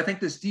 because I think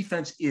this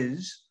defense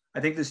is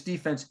at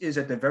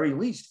the very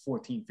least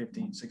 14,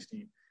 15,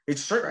 16. It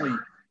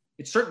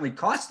certainly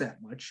costs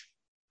that much,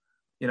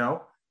 and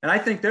I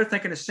think they're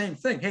thinking the same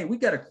thing. Hey, we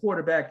got a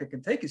quarterback that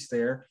can take us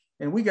there,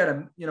 and we got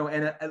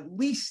at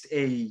least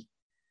a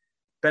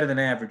better than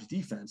average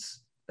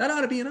defense. That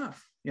ought to be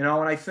enough, and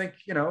I think,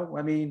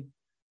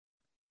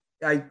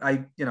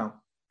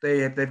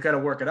 they've got to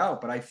work it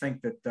out, but I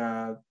think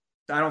that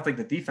I don't think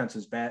the defense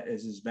is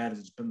as bad as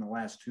it's been the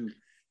last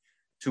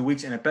two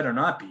weeks, and it better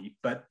not be.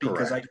 But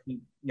because Correct.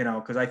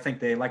 because I think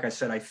they, like I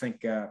said, I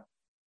think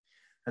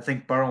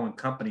Burrow and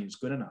company is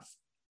good enough.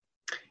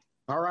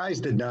 Our eyes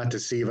did not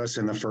deceive us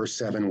in the first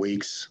 7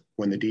 weeks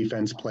when the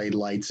defense played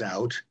lights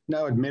out.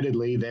 Now,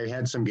 admittedly, they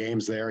had some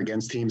games there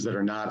against teams that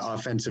are not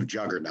offensive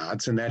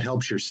juggernauts, and that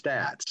helps your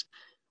stats.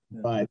 Yeah.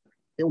 But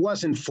it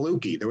wasn't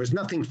fluky. There was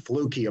nothing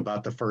fluky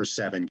about the first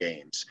 7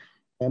 games.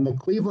 And the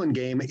Cleveland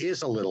game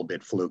is a little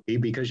bit fluky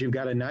because you've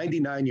got a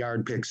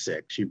 99-yard pick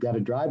six. You've got a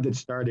drive that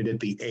started at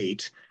the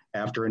 8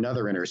 after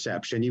another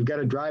interception. You've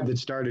got a drive that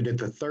started at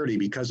the 30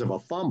 because of a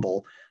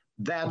fumble.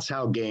 That's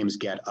how games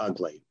get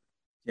ugly.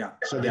 Yeah.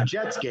 So the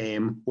Jets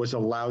game was a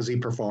lousy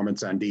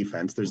performance on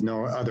defense. There's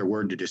no other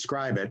word to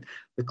describe it.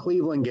 The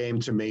Cleveland game,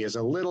 to me, is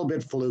a little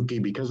bit fluky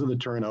because of the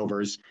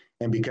turnovers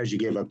and because you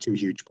gave up 2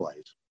 huge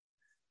plays.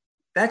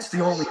 That's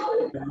the only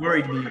thing that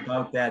worried me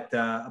about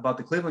about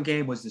the Cleveland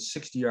game was the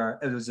 60-yard.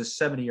 It was a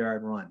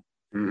 70-yard run.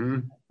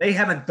 Mm-hmm. They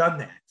haven't done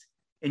that,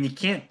 and you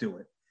can't do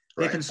it.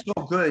 They've Right. been so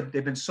good.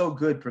 They've been so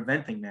good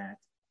preventing that,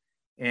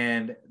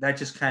 and that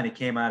just kind of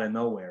came out of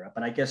nowhere.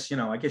 But I guess you're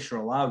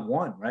allowed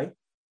one, right?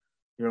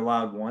 You're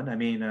allowed one. I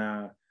mean,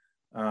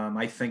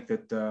 I think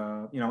that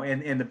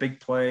and the big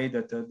play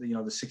that the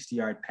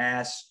 60-yard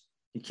pass.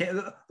 You can't.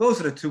 Those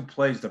are the 2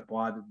 plays that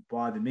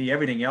bothered me.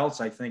 Everything else,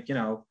 I think,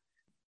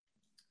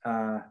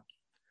 I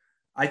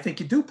think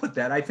you do put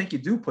that. I think you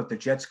do put the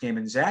Jets game,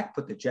 and Zach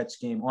put the Jets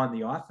game on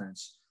the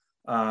offense.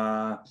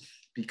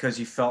 because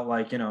he felt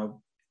like,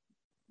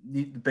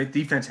 the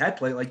defense had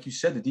played, like you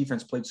said, the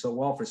defense played so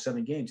well for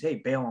 7 games. Hey,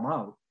 bail him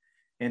out.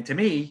 And to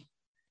me,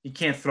 you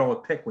can't throw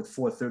a pick with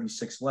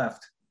 4:36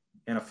 left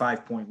and a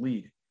 5-point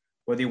lead.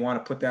 Whether you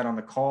want to put that on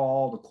the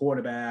call, the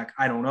quarterback,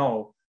 I don't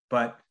know.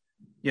 But,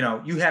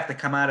 you have to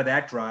come out of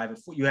that drive.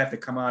 If you have to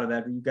come out of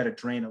that, you've got to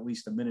drain at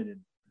least a minute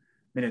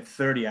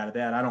 30 out of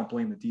that. I don't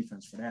blame the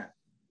defense for that.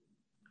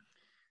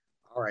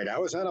 All right. I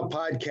was on a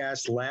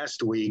podcast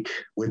last week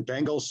with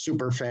Bengals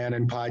superfan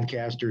and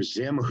podcaster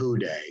Zim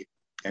Houday.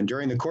 And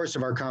during the course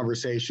of our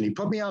conversation, he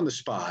put me on the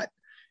spot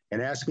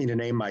and asked me to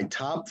name my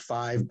top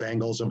 5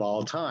 Bengals of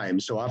all time.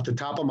 So off the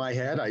top of my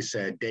head, I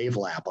said Dave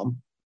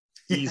Lapham.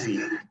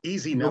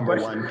 Easy number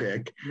 1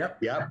 pick.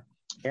 Yep.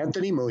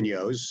 Anthony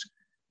Munoz,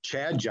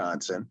 Chad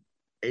Johnson,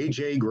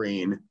 A.J.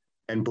 Green,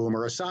 and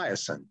Boomer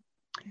Esiason.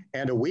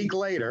 And a week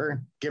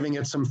later, giving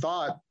it some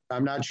thought,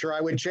 I'm not sure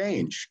I would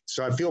change.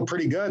 So I feel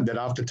pretty good that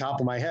off the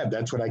top of my head,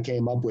 that's what I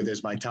came up with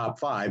as my top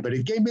 5. But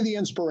it gave me the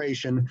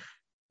inspiration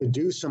to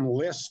do some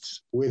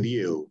lists with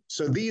you.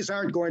 So these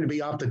aren't going to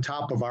be off the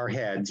top of our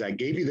heads. I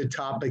gave you the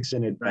topics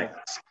in advance.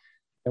 Right.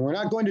 And we're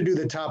not going to do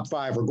the top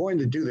 5. We're going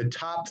to do the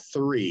top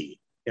 3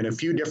 in a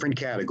few different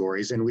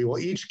categories, and we will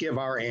each give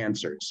our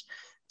answers.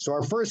 So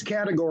our first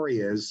category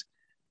is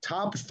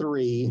top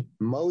 3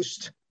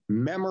 most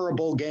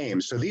memorable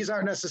games. So these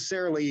aren't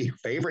necessarily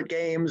favorite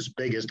games,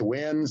 biggest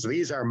wins.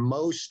 These are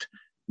most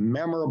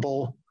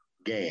memorable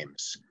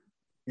games.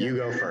 You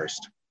go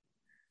first.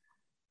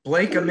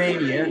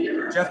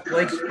 Blake-a-mania, Jeff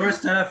Blake's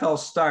first NFL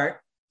start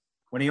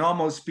when he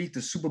almost beat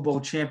the Super Bowl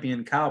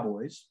champion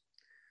Cowboys.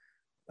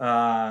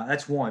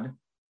 That's 1.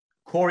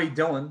 Corey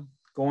Dillon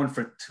going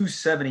for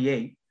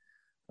 278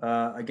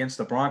 against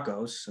the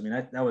Broncos. I mean,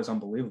 that was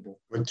unbelievable.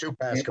 With 2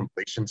 pass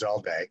completions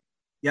all day.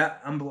 Yeah,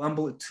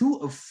 unbelievable.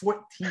 2 of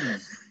 14.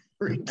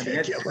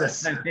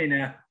 Ridiculous. I mean,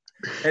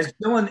 as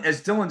Dylan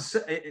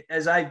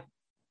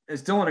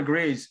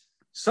agrees,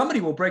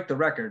 somebody will break the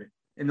record.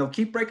 And they'll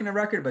keep breaking the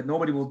record, but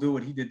nobody will do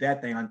what he did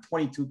that day on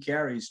 22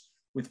 carries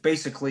with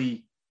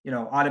basically,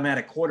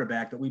 automatic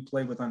quarterback that we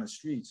played with on the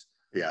streets.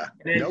 Yeah.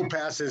 No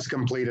passes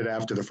completed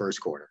after the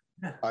first quarter.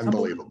 Yeah,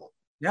 unbelievable.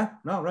 Yeah,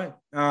 no, right.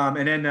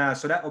 And then,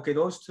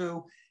 those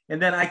 2. And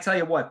then I tell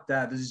you what,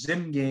 the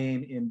Zim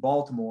game in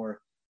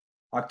Baltimore,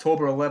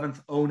 October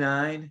 11th,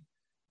 2009,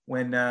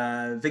 when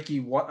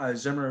Vicky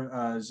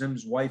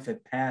Zim's wife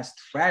had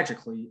passed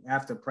tragically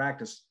after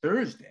practice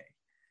Thursday.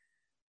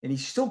 And he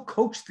still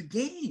coached the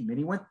game, and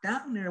he went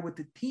down there with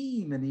the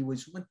team, and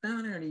went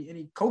down there and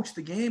he coached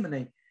the game,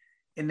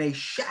 and they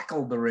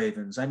shackled the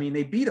Ravens. I mean,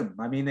 they beat them.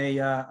 I mean, they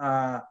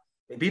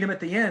beat them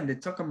at the end.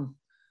 It took them,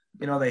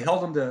 they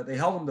held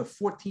them to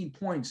 14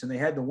 points, and they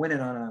had to win it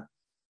on a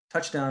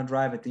touchdown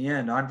drive at the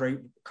end.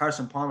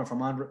 Carson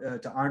Palmer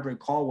to Andre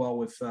Caldwell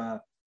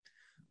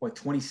with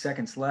 20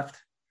 seconds left.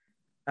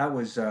 That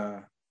was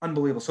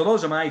unbelievable. So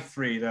those are my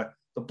 3: the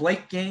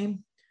Blake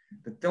game,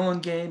 the Dillon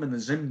game, and the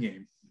Zim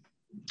game.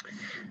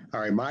 All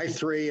right, my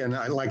 3, and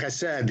like I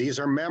said, these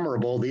are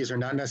memorable. These are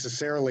not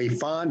necessarily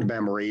fond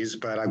memories,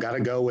 but I've got to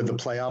go with the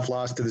playoff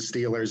loss to the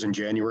Steelers in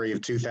January of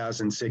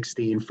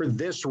 2016 for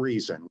this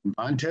reason.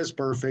 Vontaze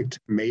Burfict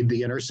made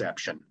the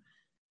interception,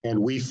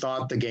 and we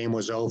thought the game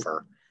was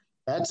over.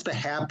 That's the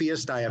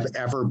happiest I have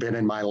ever been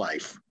in my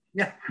life.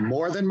 Yeah.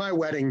 More than my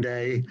wedding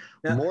day,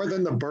 more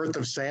than the birth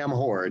of Sam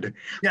Hord.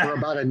 For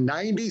about a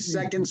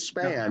 90-second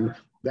span,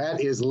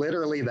 that is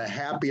literally the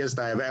happiest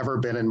I have ever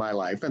been in my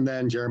life. And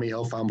then Jeremy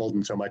Hill fumbled,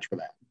 and so much for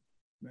that.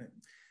 Right.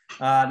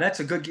 That's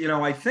a good,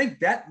 I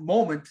think that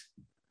moment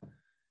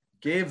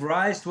gave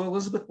rise to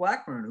Elizabeth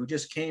Blackburn, who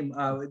just came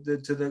to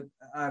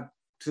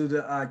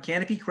the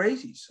Canopy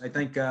Crazies. I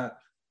think,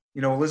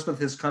 Elizabeth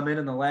has come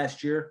in the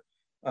last year,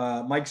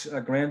 Mike's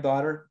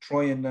granddaughter,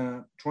 Troy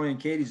and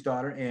Katie's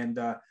daughter, and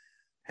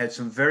had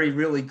some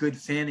really good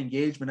fan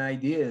engagement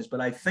ideas.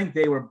 But I think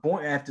they were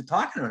born, after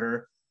talking to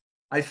her,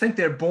 I think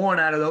they're born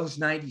out of those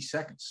 90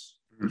 seconds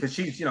because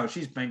she's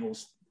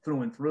Bengals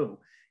through and through.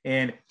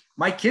 And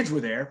my kids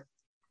were there,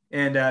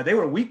 and they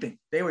were weeping.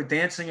 They were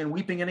dancing and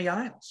weeping in the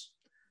aisles.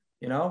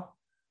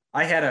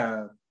 I had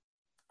a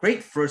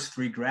great first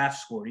 3 draft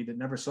score that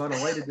never saw the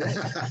light of day.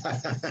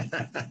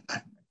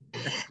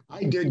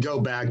 I did go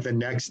back the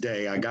next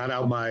day. I got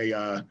out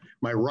my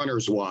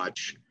runner's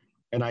watch,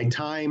 and I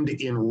timed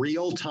in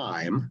real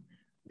time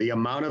the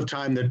amount of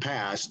time that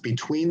passed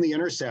between the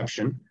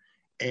interception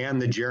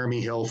and the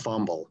Jeremy Hill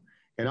fumble.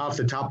 And off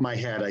the top of my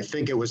head, I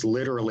think it was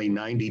literally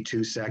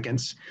 92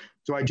 seconds.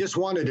 So I just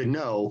wanted to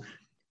know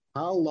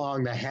how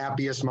long the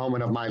happiest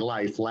moment of my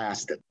life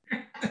lasted.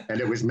 And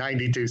it was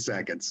 92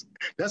 seconds.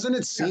 Doesn't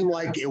it seem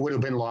like it would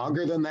have been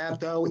longer than that,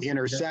 though?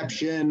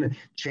 Interception,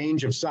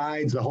 change of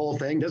sides, the whole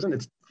thing. Doesn't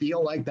it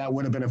feel like that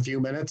would have been a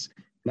few minutes?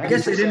 I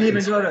guess they didn't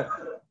even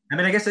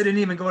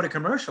go to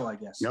commercial, I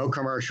guess. No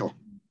commercial.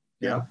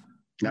 Yeah.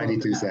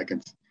 92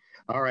 seconds.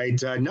 All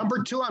right,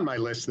 number 2 on my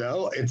list,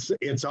 though,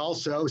 it's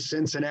also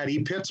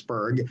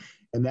Cincinnati-Pittsburgh,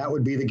 and that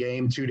would be the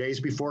game 2 days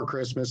before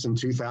Christmas in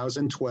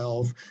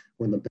 2012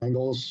 when the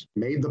Bengals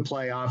made the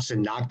playoffs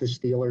and knocked the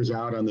Steelers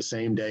out on the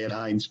same day at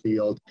Heinz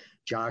Field.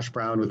 Josh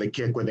Brown with a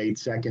kick with 8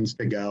 seconds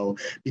to go.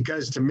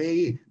 Because to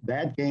me,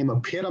 that game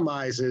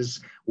epitomizes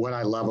what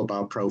I love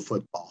about pro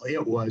football.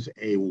 It was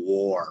a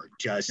war,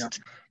 just,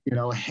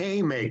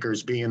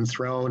 haymakers being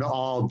thrown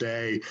all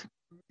day.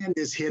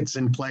 Tremendous hits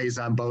and plays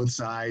on both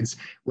sides.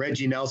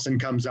 Reggie Nelson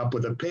comes up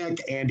with a pick.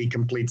 Andy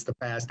completes the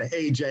pass to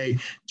AJ.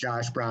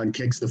 Josh Brown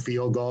kicks the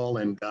field goal,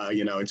 and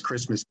it's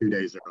Christmas 2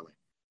 days early.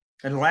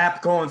 And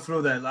Lapp going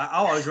through I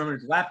always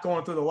remember Lapp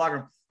going through the locker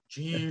room.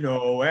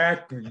 Geno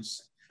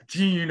Atkins,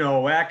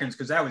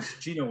 because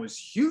Geno was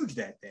huge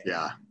that day.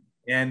 Yeah.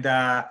 And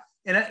that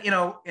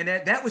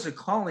was a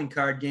calling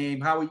card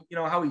game. How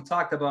he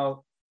talked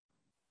about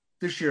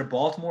this year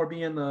Baltimore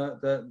being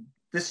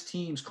this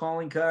team's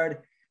calling card.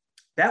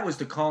 That was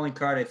the calling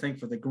card, I think,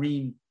 for the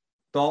Green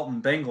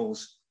Dalton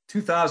Bengals.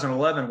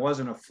 2011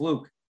 wasn't a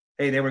fluke.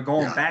 Hey, they were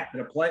going back to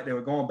the play. They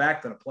were going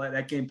back to the play.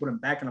 That game put them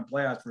back in the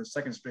playoffs for a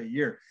second straight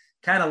year.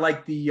 Kind of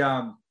like the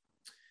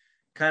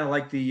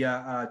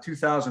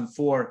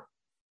 2004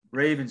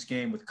 Ravens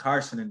game with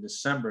Carson in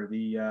December.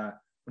 The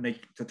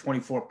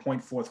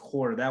 24-point fourth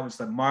quarter. That was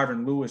the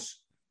Marvin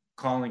Lewis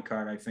calling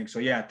card, I think. So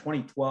yeah,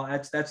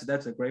 2012.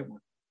 That's a great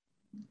one.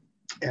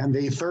 And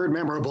the third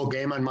memorable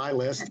game on my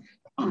list,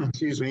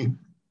 excuse me,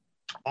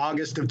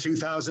 August of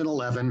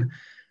 2011,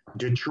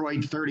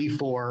 Detroit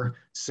 34,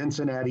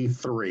 Cincinnati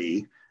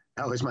 3.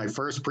 That was my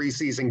first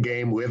preseason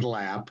game with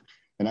Lapp.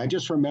 And I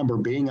just remember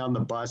being on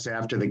the bus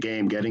after the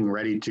game, getting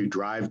ready to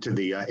drive to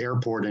the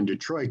airport in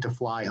Detroit to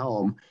fly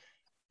home.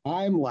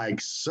 I'm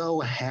so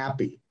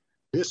happy.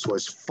 This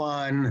was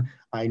fun.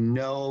 I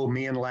know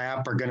me and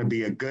Lapp are going to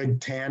be a good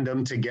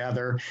tandem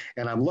together.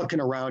 And I'm looking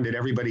around at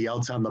everybody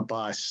else on the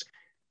bus,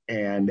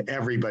 and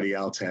everybody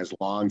else has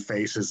long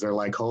faces. They're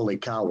like, holy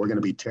cow, we're going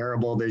to be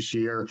terrible this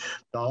year.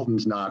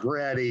 Dalton's not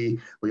ready.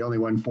 We only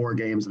won 4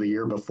 games the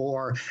year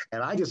before.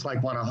 And I just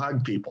want to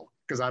hug people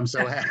because I'm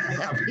so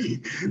happy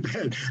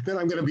that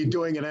I'm going to be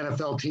doing an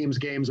NFL team's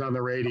games on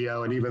the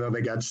radio. And even though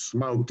they got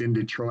smoked in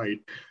Detroit,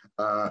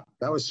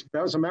 that was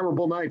a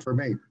memorable night for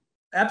me.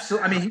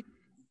 Absolutely. I mean,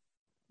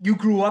 you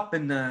grew up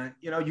in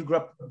you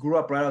grew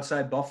up right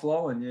outside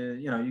Buffalo, and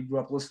you grew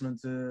up listening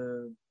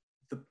to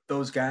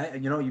those guys,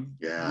 and you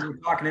were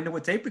talking into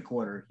a tape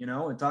recorder,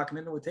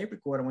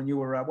 when you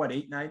were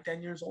 8, 9,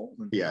 10 years old.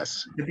 And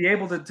yes. To be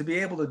able to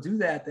do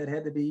that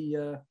had to be,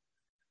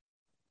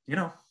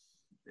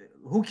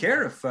 who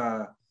cared if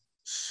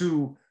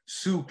Sue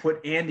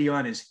put Andy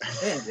on his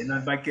head and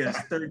then his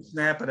third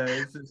snap of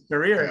his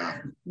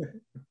career. Yeah.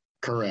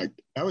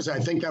 Correct. I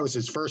think that was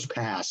his first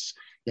pass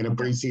in a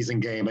preseason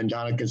game, and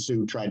Donica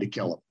Sue tried to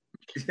kill him.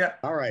 Yeah.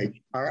 All right.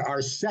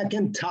 Our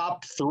second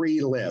top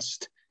 3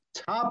 list.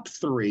 Top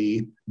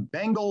 3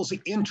 Bengals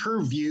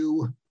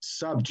interview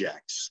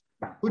subjecks.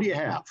 Who do you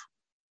have?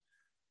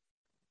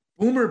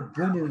 Boomer,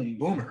 and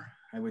Boomer,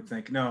 I would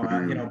think. No,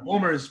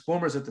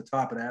 Boomer's at the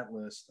top of that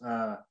list.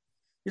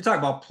 You're talking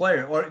about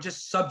player or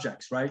just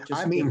subjects, right?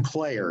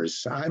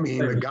 Players.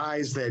 The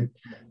guys that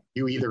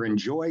you either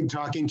enjoyed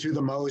talking to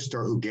the most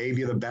or who gave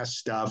you the best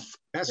stuff.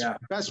 Best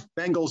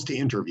Bengals to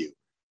interview.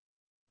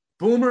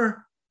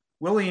 Boomer,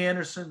 Willie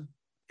Anderson,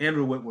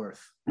 Andrew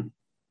Whitworth.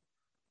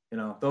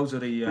 Those are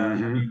the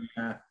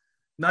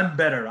none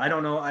better. I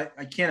don't know.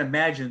 I can't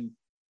imagine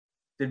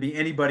there'd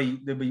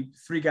be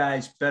 3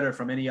 guys better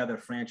from any other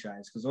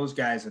franchise, because those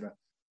guys are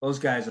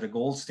the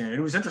gold standard.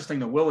 It was interesting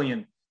that Willie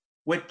and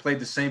Witt played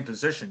the same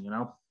position,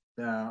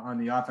 on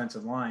the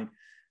offensive line.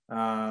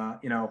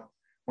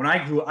 When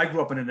I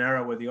grew up in an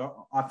era where the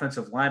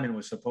offensive lineman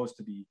was supposed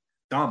to be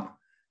dumb,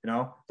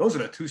 those are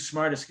the 2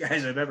 smartest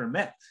guys I've ever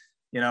met,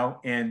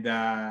 and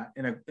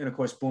of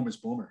course, Boomer's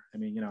Boomer. I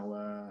mean,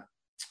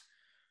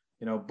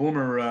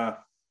 Boomer's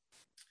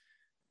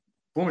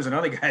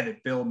another guy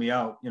that bailed me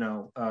out.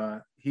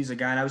 He's a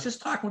guy, and I was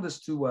just talking with this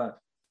to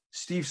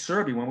Steve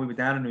Serby when we were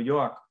down in New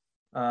York.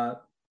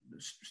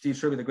 Steve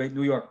Serby, the great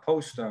New York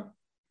Post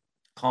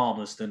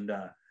columnist, and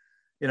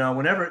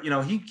whenever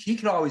he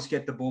could always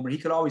get the Boomer. He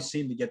could always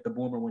seem to get the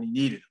Boomer when he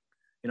needed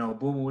him.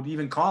 Boomer would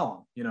even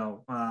call him.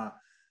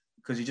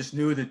 Because he just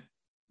knew that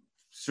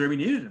Serby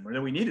needed him or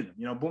that we needed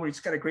him. Boomer,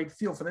 he's got a great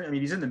feel for them. I mean,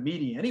 he's in the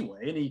media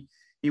anyway, and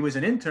he was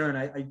an intern.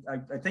 I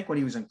think when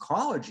he was in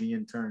college, he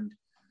interned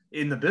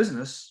in the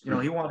business.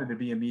 He wanted to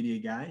be a media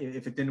guy.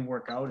 If it didn't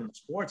work out in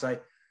sports, I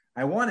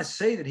want to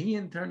say that he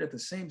interned at the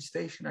same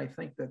station, I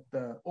think, that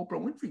Oprah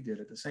Winfrey did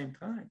at the same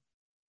time.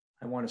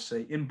 I want to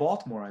say in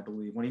Baltimore, I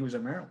believe, when he was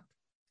at Maryland.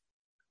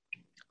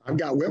 I've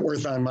got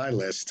Whitworth on my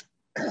list.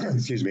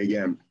 Excuse me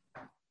again.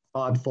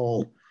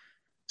 Thoughtful,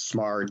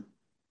 smart,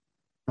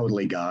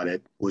 totally got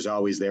it. Was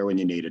always there when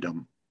you needed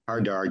him.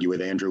 Hard to argue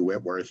with Andrew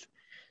Whitworth.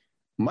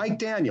 Mike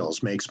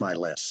Daniels makes my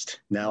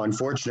list. Now,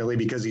 unfortunately,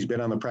 because he's been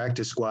on the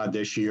practice squad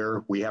this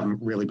year, we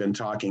haven't really been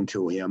talking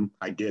to him.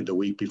 I did the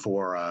week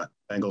before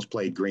Bengals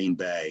played Green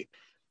Bay.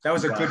 That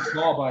was a good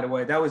call, by the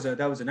way. That was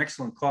an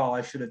excellent call.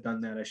 I should have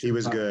done that. He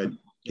was good.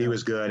 He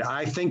was good.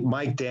 I think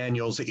Mike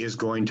Daniels is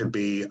going to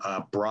be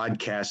a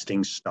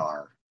broadcasting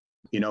star.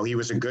 He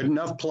was a good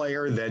enough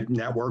player that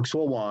networks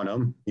will want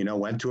him.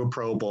 Went to a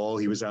Pro Bowl.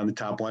 He was on the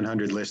top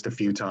 100 list a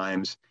few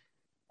times.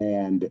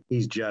 And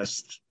he's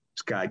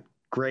got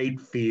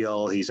great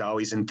feel. He's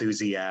always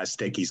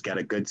enthusiastic. He's got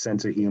a good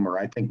sense of humor.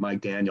 I think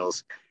Mike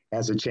Daniels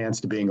has a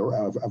chance to being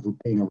a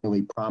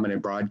really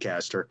prominent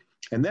broadcaster.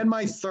 And then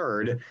my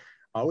third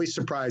always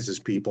surprises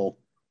people,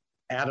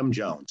 Adam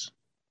Jones,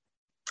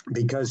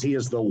 because he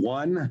is the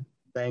one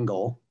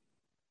Bengal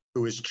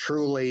who is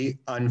truly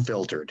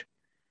unfiltered,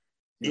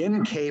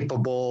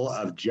 incapable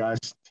of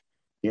just,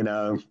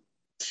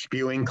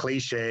 spewing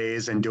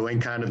cliches and doing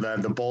kind of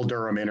the Bull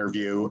Durham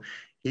interview.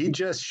 He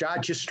just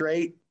shot you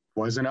straight.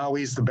 Wasn't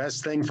always the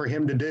best thing for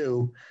him to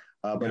do,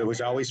 but it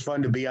was always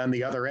fun to be on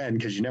the other end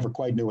because you never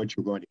quite knew what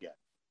you were going to get.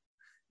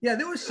 Yeah,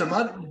 there was some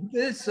other.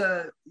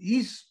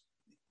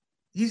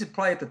 He's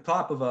probably at the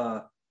top of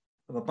a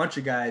bunch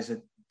of guys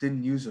that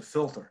didn't use a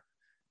filter,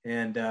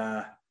 and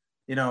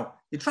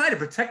you try to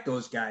protect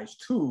those guys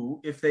too.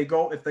 If they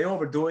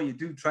overdo it,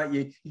 you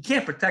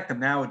can't protect them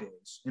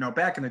nowadays.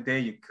 Back in the day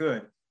you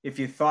could, if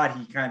you thought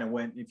he kind of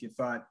went. If you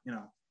thought,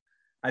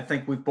 I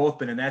think we've both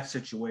been in that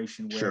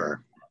situation where,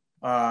 sure.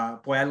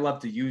 Boy, I'd love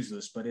to use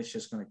this, but it's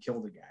just going to kill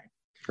the guy.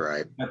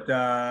 Right. But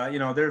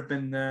there have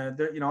been,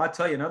 I'll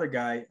tell you another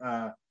guy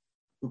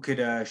who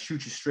could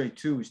shoot you straight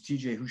too is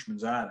TJ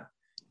Houshmandzadeh.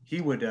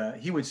 He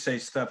would say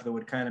stuff that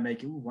would kind of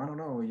make you, ooh, I don't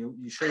know,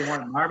 you sure you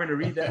want Marvin to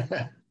read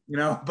that?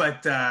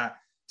 But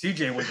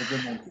TJ was a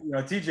good one.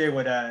 TJ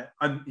would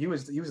he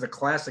was the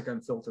classic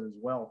unfiltered as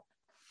well.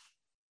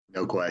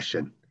 No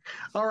question.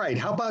 All right,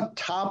 how about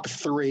top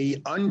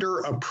 3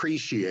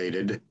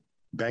 underappreciated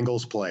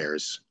Bengals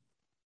players?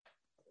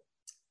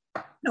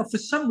 For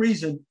some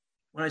reason,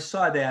 when I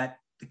saw that,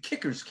 the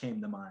kickers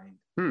came to mind.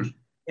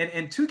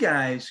 And 2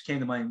 guys came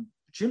to mind,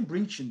 Jim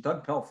Breach and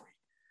Doug Pelfrey.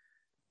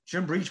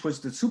 Jim Breach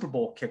was the Super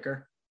Bowl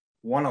kicker,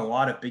 won a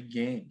lot of big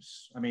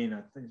games. I mean,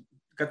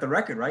 got the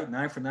record, right?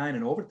 9 for 9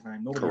 in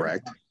overtime. Nobody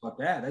Correct. talks about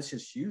that. That's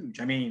just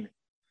huge. I mean,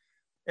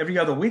 every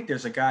other week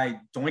there's a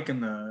guy doinking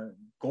the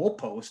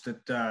goalpost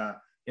that,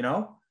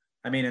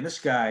 and this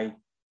guy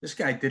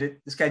did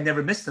it. This guy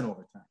never missed an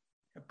overtime.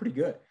 Pretty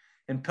good.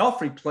 And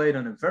Pelfrey played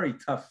on a very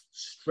tough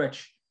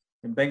stretch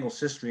in Bengals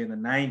history in the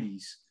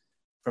 90s.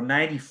 From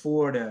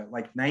 94 to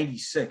like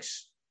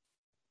 96,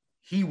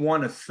 he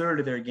won a third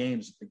of their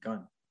games at the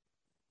gun,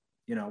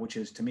 which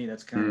is, to me,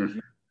 that's kind of,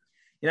 you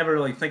never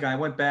really think. I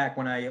went back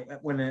when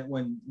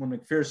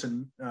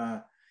McPherson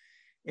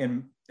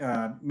and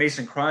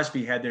Mason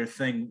Crosby had their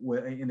thing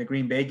in the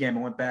Green Bay game.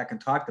 I went back and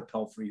talked to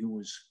Pelfrey,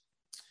 who,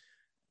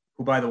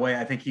 by the way,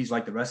 I think he's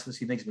like the rest of us.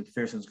 He thinks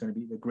McPherson is going to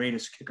be the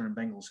greatest kicker in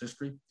Bengals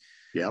history.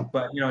 Yeah.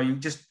 But, you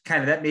just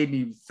kind of, that made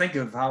me think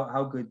of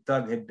how good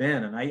Doug had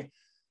been. And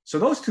so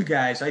those 2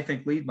 guys, I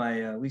think, lead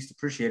my least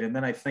appreciated. And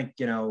then I think,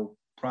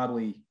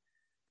 probably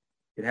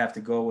you'd have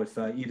to go with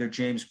either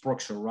James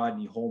Brooks or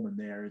Rodney Holman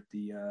there at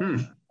the,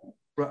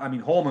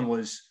 Holman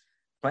was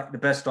the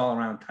best all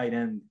around tight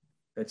end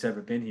that's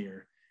ever been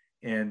here.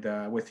 And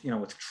with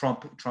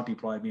Trumpy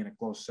probably being a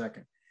close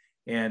second.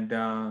 And,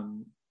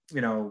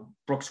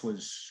 Brooks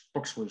was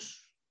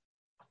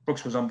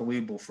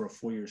unbelievable for a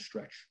 4-year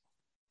stretch.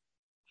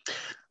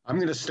 I'm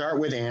going to start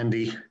with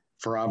Andy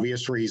for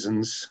obvious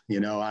reasons.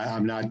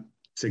 I'm not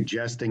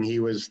suggesting he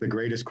was the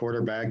greatest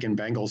quarterback in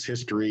Bengals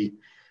history.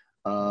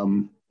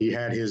 He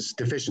had his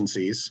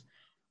deficiencies,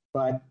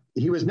 but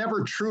he was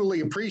never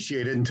truly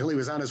appreciated until he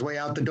was on his way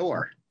out the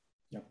door.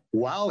 Yep.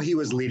 While he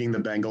was leading the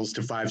Bengals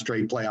to 5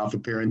 straight playoff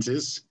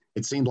appearances,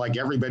 it seemed like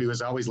everybody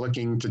was always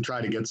looking to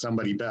try to get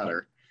somebody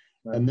better.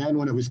 Right. And then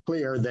when it was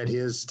clear that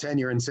his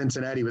tenure in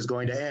Cincinnati was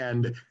going to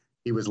end,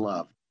 he was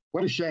loved.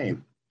 What a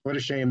shame. What a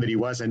shame that he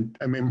wasn't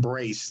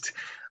embraced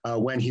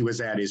when he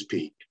was at his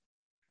peak.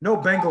 No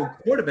Bengal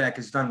quarterback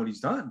has done what he's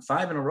done.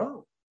 5 in a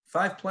row,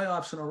 5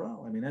 playoffs in a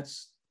row. I mean,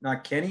 that's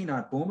not Kenny,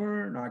 not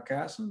Boomer, not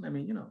Carson.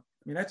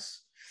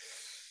 That's,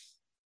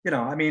 he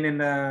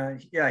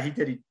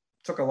did. He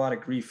took a lot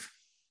of grief.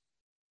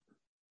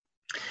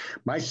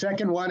 My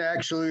second one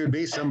actually would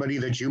be somebody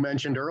that you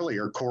mentioned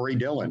earlier, Corey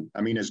Dillon.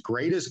 As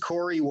great as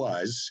Corey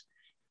was,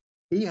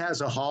 he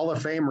has a Hall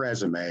of Fame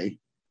resume,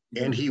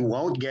 and he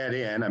won't get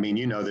in.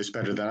 You know this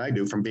better than I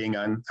do from being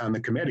on the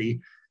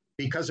committee,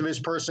 because of his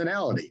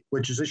personality,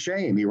 which is a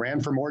shame. He ran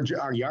for more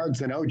yards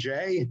than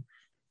OJ.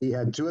 He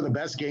had 2 of the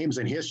best games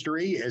in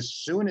history. As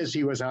soon as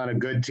he was on a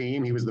good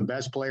team, he was the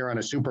best player on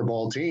a Super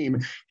Bowl team.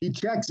 He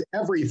checks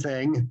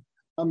everything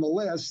on the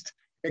list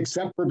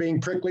except for being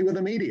prickly with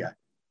the media.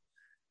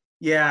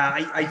 Yeah,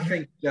 I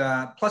think,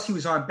 plus he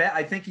was on bad.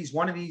 I think he's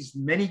one of these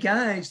many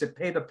guys that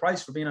pay the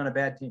price for being on a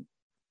bad team.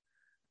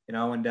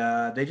 And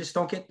they just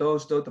don't get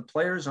the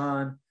players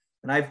on.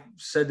 And I've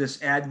said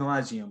this ad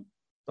nauseum.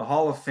 The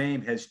Hall of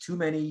Fame has too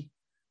many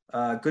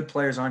good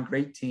players on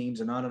great teams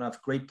and not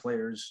enough great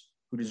players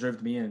who deserve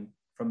to be in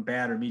from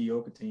bad or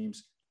mediocre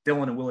teams.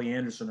 Dillon and Willie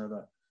Anderson are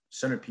the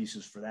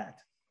centerpieces for that.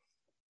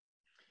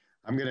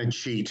 I'm going to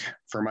cheat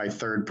for my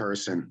third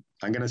person.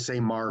 I'm going to say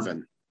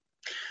Marvin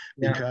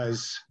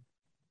because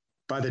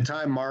by the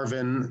time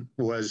Marvin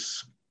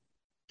was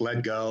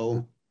let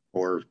go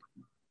or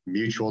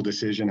mutual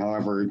decision,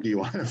 however you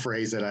want to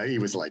phrase it, he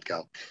was let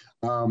go.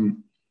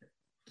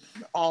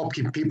 All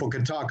people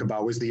could talk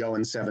about was the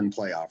 0-7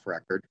 playoff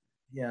record.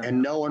 Yeah.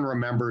 And no one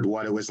remembered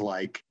what it was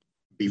like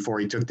before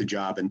he took the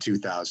job in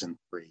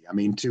 2003. I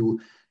mean, to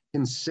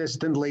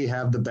consistently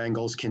have the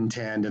Bengals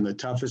contend in the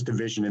toughest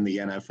division in the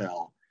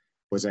NFL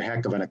was a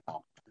heck of an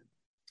accomplishment.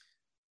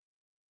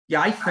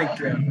 Yeah, I think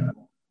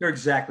you're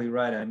exactly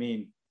right. I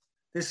mean,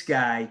 this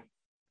guy,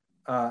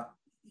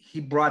 he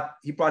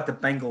brought the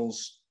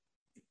Bengals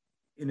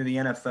into the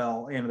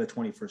NFL and the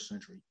 21st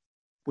century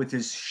with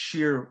his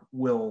sheer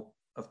will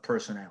of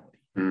personality.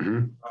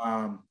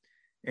 Mm-hmm.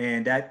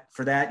 And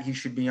for that, he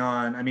should be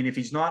on. I mean, if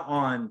he's not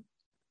on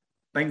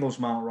Bengals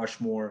Mount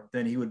Rushmore,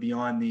 then he would be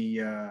on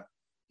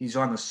he's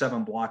on the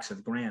 7 blocks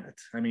of granite.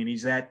 I mean,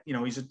 he's a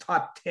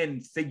top 10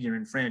 figure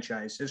in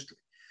franchise history.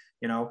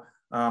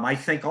 I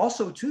think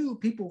also too,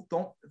 people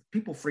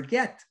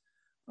forget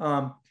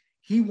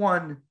he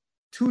won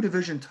 2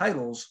 division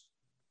titles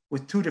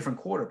with 2 different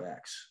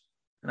quarterbacks.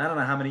 And I don't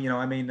know how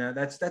many,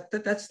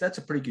 that's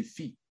a pretty good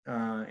feat.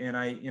 And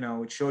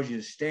it shows you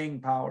his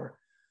staying power.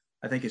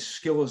 I think his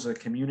skill as a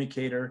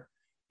communicator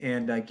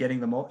and getting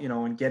them,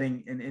 and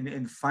getting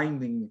and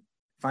finding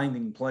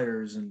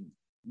players and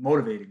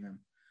motivating them,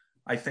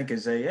 I think and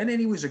then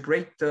he was a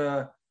great,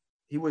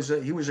 he was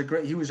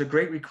a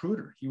great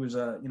recruiter. He was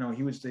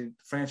he was the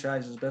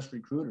franchise's best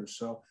recruiter.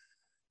 So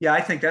yeah,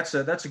 I think that's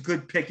a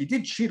good pick. He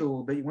did cheat a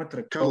little bit. He went to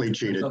the totally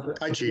cheated.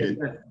 I cheated.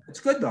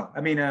 It's good though.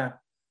 I mean,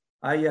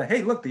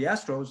 hey, look, the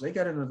Astros, they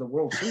got into the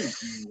World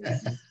Series.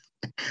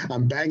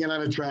 I'm banging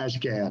on a trash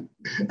can,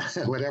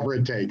 whatever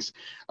it takes.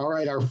 All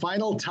right, our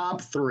final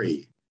top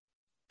 3.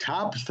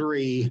 Top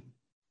 3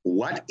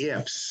 what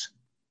ifs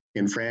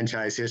in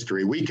franchise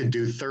history. We could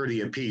do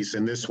 30 apiece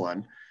in this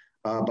one,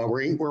 but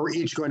we're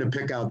each going to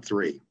pick out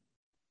 3.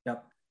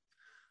 Yep.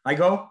 I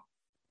go?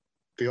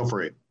 Feel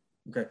free.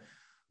 Okay.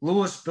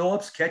 Lewis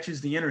Phillips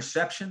catches the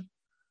interception.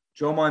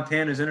 Joe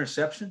Montana's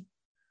interception.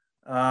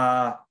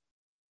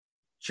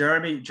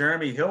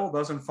 Jeremy Hill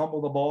doesn't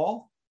fumble the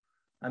ball.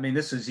 I mean,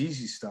 this is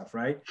easy stuff,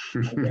 right?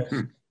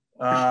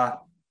 I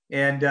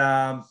don't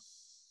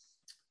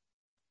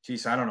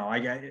know.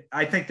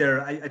 I think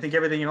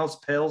everything else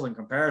pales in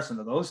comparison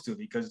to those 2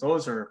 because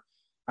those are,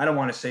 I don't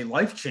want to say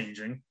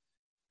life-changing,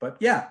 but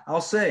yeah,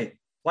 I'll say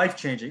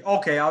life-changing.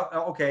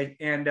 Okay.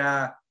 And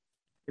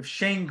if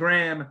Shane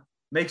Graham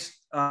makes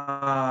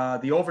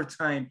the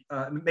overtime,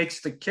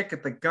 makes the kick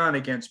at the gun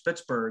against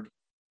Pittsburgh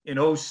in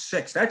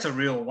 2006, that's a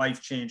real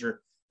life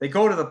changer. They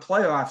go to the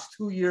playoffs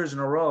 2 years in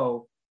a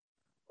row.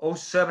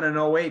 2007 and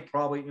 2008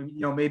 probably,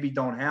 maybe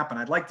don't happen.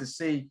 I'd like to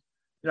see,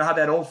 how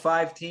that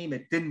 2005 team,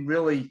 it didn't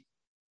really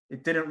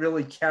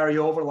carry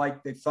over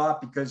like they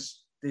thought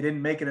because they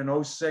didn't make it in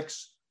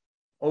 2006.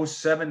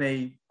 2007,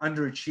 they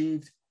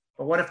underachieved.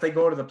 But what if they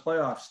go to the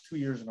playoffs 2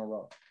 years in a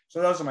row? So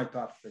those are my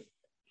top 3.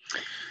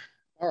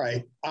 All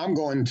right. I'm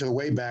going to the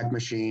Wayback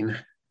Machine.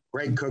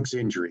 Greg Cook's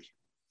injury.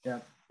 Yeah.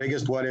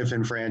 Biggest what if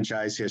in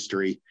franchise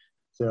history.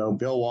 So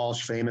Bill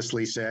Walsh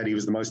famously said he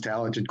was the most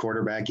talented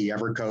quarterback he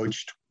ever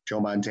coached. Joe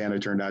Montana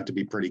turned out to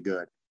be pretty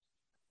good.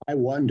 I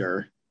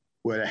wonder,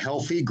 would a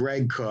healthy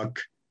Greg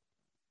Cook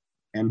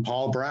and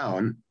Paul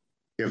Brown,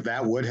 if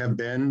that would have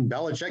been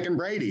Belichick and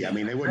Brady? I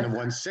mean, they wouldn't have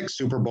won 6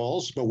 Super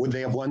Bowls, but would they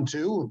have won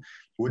 2?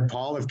 Would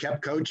Paul have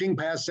kept coaching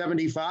past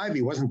 75?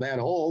 He wasn't that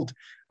old.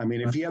 I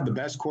mean, if he had the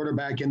best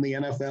quarterback in the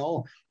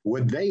NFL,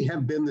 would they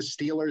have been the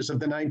Steelers of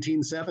the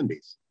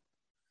 1970s?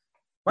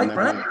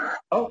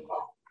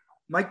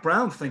 Mike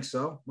Brown thinks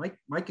so.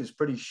 Mike is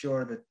pretty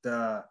sure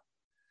that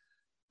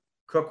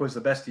Cook was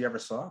the best he ever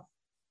saw.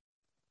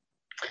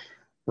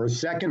 For a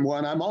second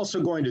one, I'm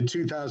also going to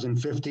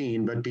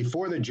 2015, but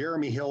before the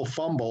Jeremy Hill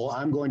fumble,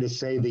 I'm going to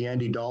say the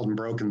Andy Dalton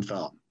broken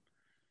thumb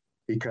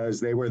because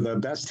they were the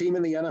best team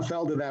in the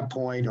NFL to that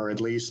point, or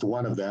at least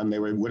one of them. They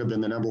would have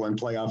been the number 1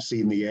 playoff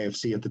seed in the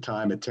AFC at the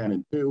time at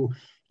 10-2.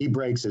 He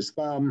breaks his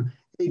thumb.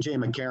 A.J.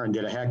 McCarron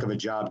did a heck of a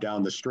job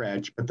down the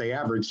stretch, but they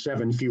averaged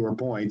 7 fewer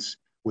points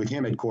with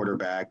him at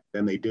quarterback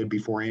than they did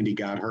before Andy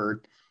got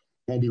hurt.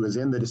 Andy was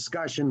in the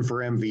discussion for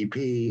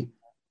MVP.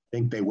 I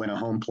think they win a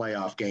home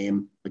playoff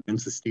game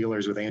against the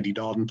Steelers with Andy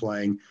Dalton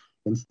playing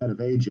instead of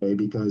AJ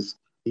because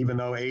even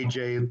though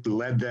AJ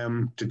led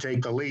them to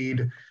take the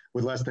lead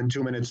with less than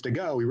 2 minutes to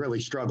go, he really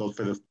struggled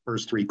for the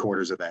first 3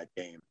 quarters of that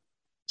game.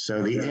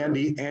 So the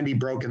Andy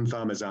broken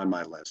thumb is on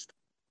my list.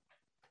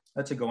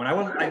 That's a good one.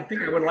 I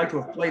think I would like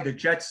to have played the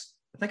Jets.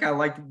 I think I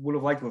would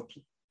have liked to have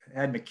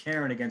had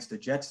McCarron against the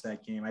Jets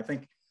that game. I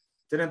think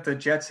didn't the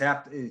Jets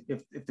have to,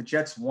 if the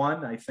Jets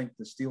won, I think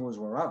the Steelers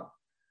were out.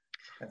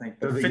 I think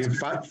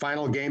the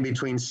final game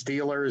between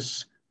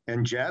Steelers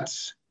and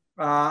Jets.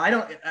 I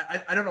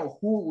don't know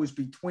who it was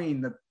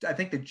between. I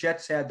think the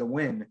Jets had the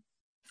win.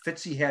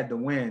 Fitzy had the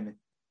win,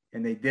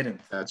 and they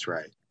didn't. That's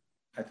right.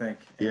 I think.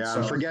 Yeah,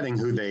 I'm forgetting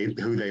who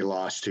they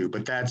lost to,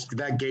 but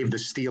that gave the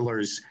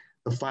Steelers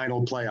the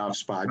final playoff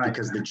spot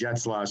because the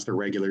Jets lost the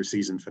regular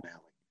season finale.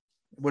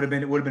 It would have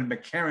been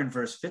McCarron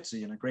versus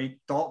Fitzy and a great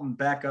Dalton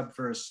backup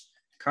versus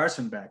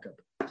Carson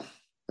backup.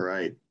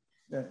 Right.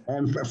 Yeah.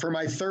 And for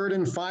my third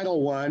and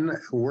final one,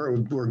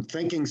 we're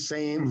thinking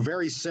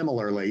very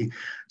similarly.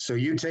 So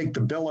you take the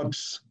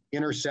Billups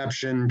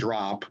interception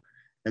drop,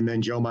 and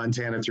then Joe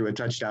Montana threw a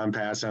touchdown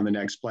pass on the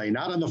next play,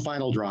 not on the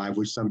final drive,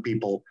 which some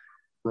people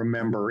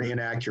remember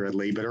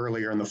inaccurately, but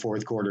earlier in the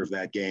fourth quarter of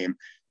that game.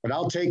 But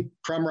I'll take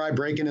Crumry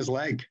breaking his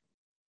leg.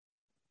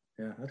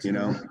 Yeah, that's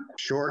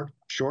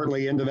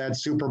shortly into that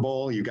Super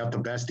Bowl, you got the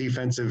best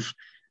defensive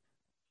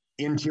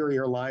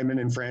interior lineman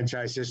in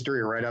franchise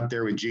history, right up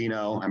there with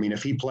Geno. I mean,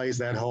 if he plays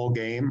that whole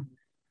game,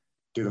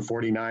 do the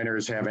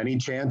 49ers have any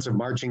chance of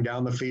marching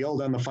down the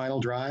field on the final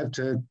drive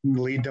to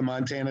lead to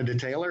Montana to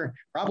Taylor?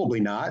 Probably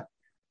not.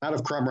 Not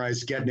if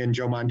Crumry's getting in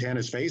Joe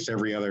Montana's face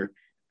every other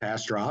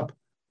pass drop.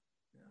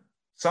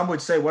 Some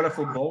would say, what if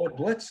Lobo had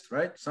blitzed,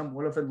 right?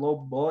 What if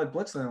Lobo had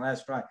blitzed in the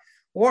last drive?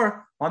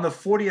 Or on the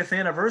 40th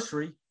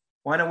anniversary,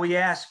 why don't we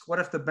ask, what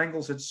if the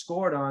Bengals had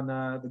scored on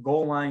the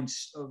goal line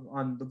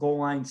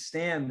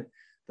stand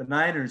the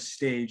Niners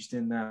staged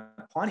in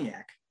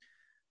Pontiac?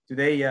 Do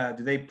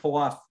they pull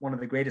off one of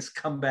the greatest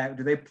comeback?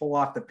 Do they pull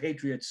off the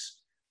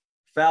Patriots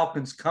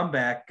Falcons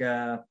comeback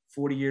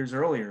 40 years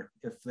earlier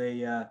if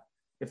they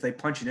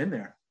punch it in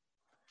there?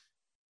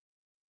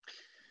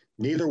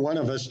 Neither one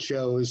of us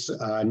chose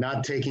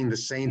not taking the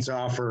Saints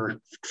offer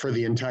for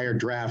the entire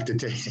draft to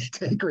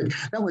take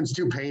that one's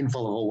too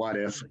painful of a what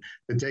if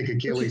to take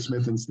Akili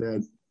Smith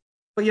instead.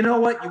 But you know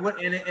what? You would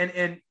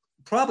and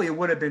probably it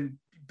would have been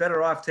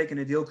better off taking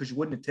a deal because you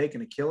wouldn't have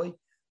taken Akili.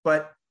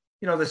 But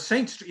the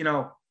Saints, you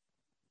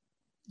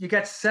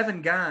got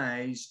 7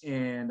 guys,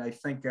 and I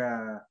think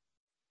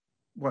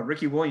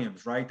Ricky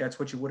Williams, right? That's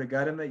what you would have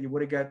got him. That you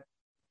would have got.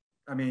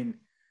 I mean,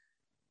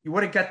 you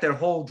would have got their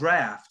whole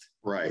draft,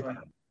 right?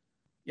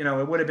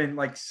 It would have been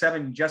like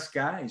 7 just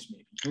guys,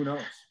 maybe. Who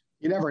knows?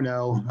 You never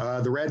know.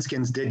 The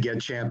Redskins did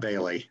get Champ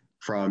Bailey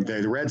from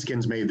the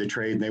Redskins made the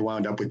trade, and they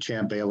wound up with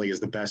Champ Bailey as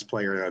the best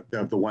player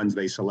of the ones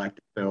they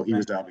selected. So he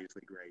was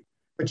obviously great.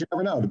 But you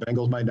never know. The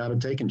Bengals might not have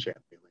taken Champ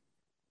Bailey.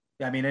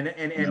 Yeah, I mean,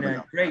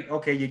 and great.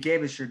 Okay, you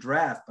gave us your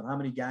draft, but how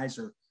many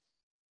drafted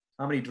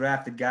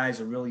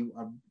guys are going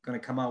to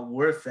come out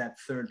worth that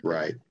third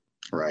pick?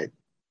 Right.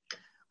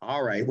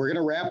 All right, we're going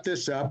to wrap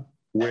this up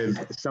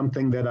with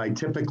something that I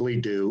typically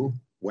do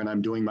when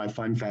I'm doing my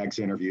Fun Facts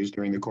interviews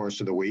during the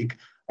course of the week.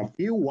 A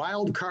few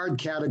wild card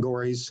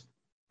categories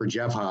for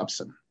Jeff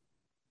Hobson.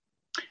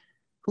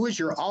 Who is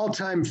your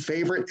all-time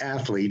favorite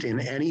athlete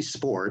in any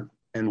sport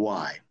and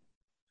why?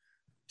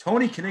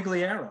 Tony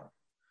Conigliaro.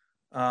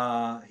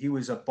 He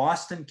was a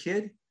Boston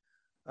kid.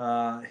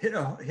 Hit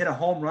a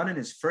home run in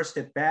his first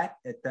at bat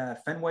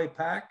at Fenway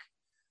Park.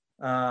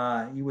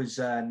 He was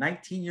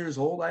 19 years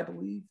old, I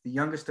believe, the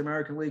youngest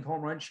American League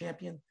home run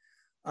champion.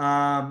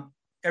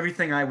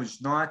 Everything I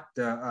was not,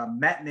 a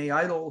matinee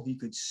idol. He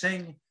could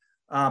sing,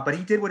 but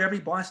he did what every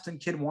Boston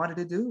kid wanted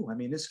to do. I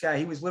mean, this guy,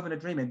 he was living a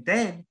dream. And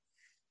then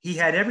he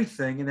had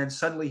everything, and then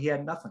suddenly he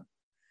had nothing.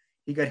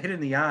 He got hit in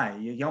the eye.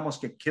 He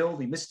almost got killed.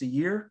 He missed a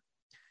year.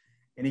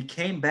 And he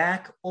came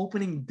back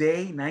opening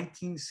day,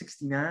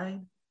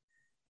 1969.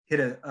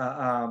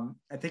 I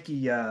think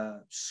he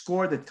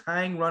scored the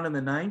tying run in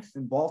the 9th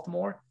in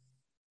Baltimore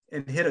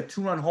and hit a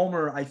 2-run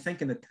homer, I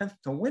think, in the 10th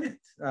to win it.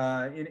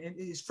 In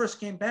his first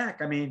game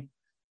back. I mean,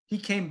 he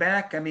came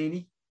back. I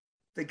mean,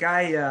 the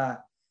guy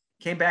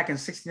came back in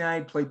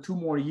 69, played 2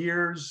 more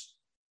years.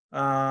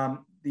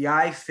 The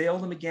eye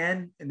failed him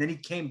again. And then he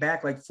came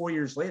back like 4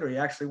 years later. He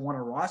actually won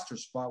a roster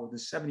spot with the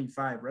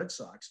 75 Red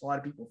Sox. A lot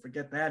of people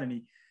forget that. And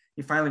he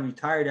finally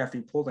retired after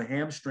he pulled a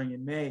hamstring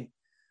in May.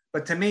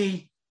 But to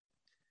me,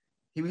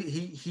 he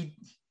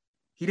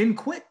didn't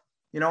quit.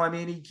 I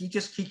mean,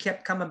 he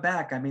kept coming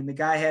back. I mean, the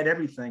guy had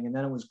everything, and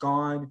then it was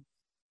gone.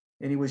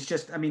 And he was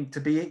just, I mean, to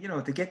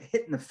get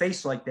hit in the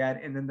face like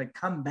that, and then to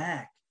come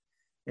back,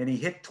 and he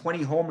hit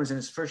 20 homers in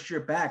his first year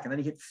back, and then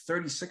he hit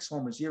 36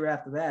 homers year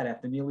after that,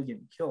 after nearly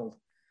getting killed.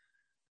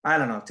 I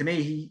don't know. To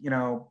me,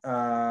 one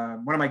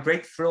of my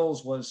great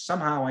thrills was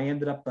somehow I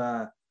ended up,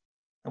 I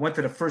went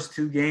to the first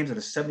 2 games of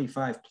the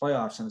 75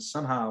 playoffs, and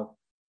somehow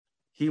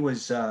he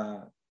was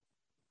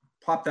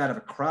popped out of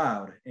a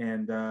crowd,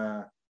 and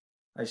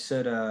I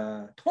said,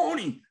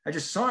 Tony, I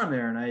just saw him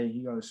there, and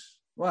he goes,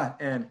 what?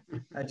 And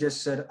I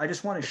just said, I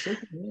just want to shake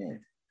his hand.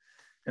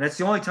 And that's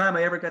the only time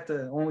I ever got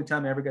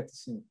to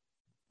see him.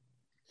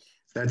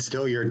 That's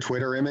still your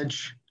Twitter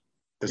image?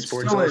 The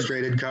Sports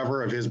Illustrated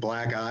cover of his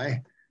black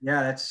eye?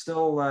 Yeah, that's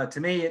still, to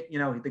me,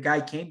 the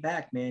guy came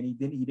back, man.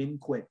 He didn't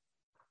quit.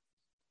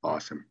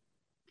 Awesome.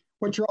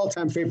 What's your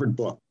all-time favorite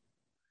book?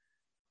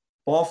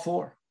 Ball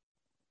 4.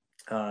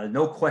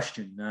 No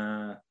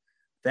question.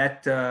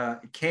 That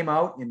came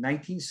out in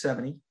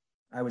 1970.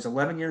 I was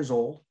 11 years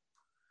old.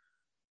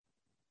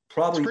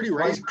 Probably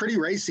it's pretty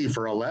racy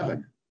for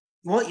 11.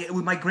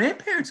 Well, my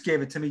grandparents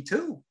gave it to me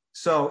too.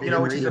 So,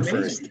 which is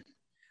amazing.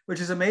 which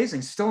is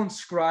amazing. Still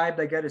inscribed.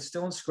 I got it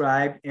still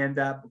inscribed. And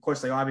of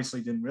course, they obviously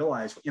didn't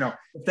realize,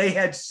 if they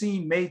had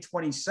seen May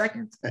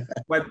 22nd,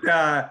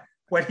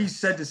 what he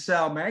said to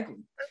Sal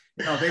Maglie,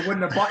 they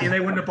wouldn't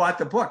have bought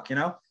the book,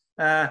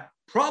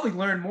 probably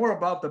learned more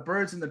about the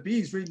birds and the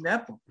bees reading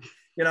that book,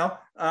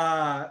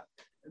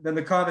 than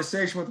the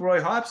conversation with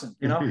Roy Hobson,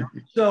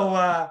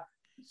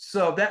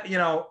 so that,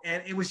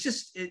 and it was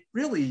just, it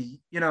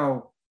really,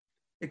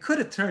 it could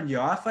have turned you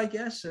off, I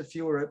guess, if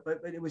you were,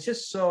 but it was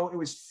just it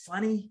was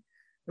funny.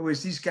 It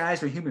was, these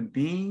guys were human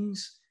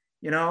beings,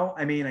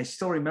 I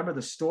still remember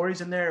the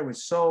stories in there. It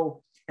was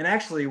and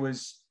actually it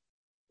was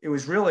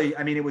really,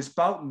 it was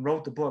Boughton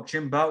wrote the book,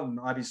 Jim Boughton,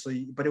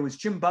 obviously, but it was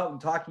Jim Boughton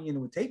talking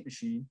into a tape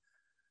machine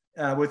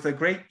with a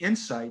great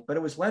insight, but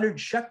it was Leonard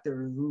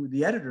Schechter,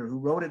 the editor, who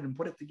wrote it and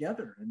put it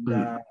together,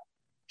 and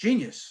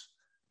genius,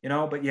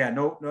 but yeah,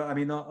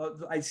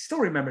 I still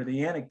remember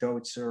the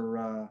anecdotes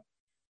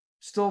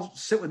still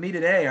sit with me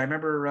today. I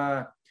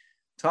remember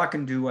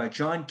talking to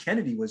John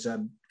Kennedy, was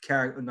a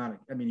character,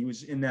 he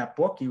was in that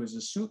book. He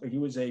was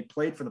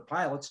played for the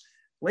Pilots,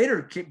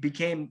 later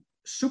became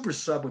super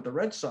sub with the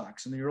Red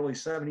Sox in the early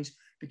 70s,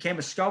 became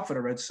a scout for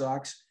the Red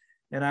Sox.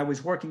 And I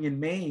was working in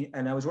Maine,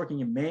 I was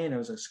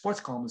a sports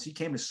columnist. He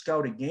came to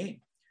scout a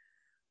game.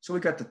 So we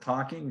got to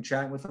talking and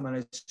chatting with him. And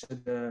I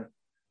said,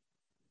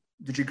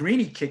 did your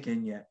greenie kick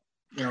in yet?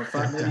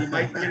 Thought maybe he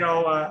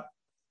might,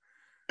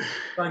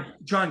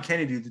 John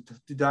Kennedy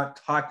did not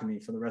talk to me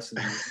for the rest of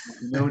the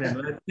afternoon, and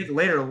I think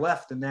later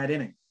left in that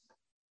inning,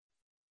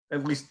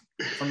 at least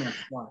from that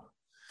spot.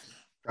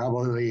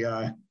 Probably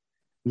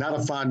not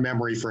a fond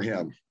memory for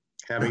him,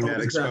 having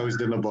that exposed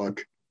in the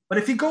book. But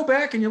if you go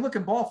back and you look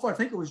at Ball 4, I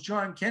think it was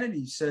John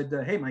Kennedy said,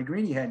 hey, my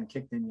greenie hadn't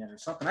kicked in yet or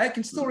something. I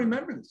can still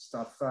remember this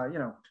stuff,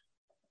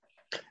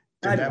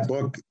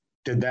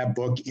 Did that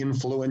book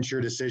influence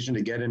your decision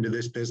to get into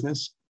this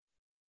business?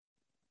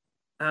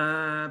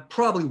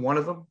 Probably one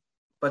of them,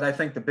 but I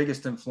think the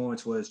biggest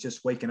influence was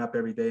just waking up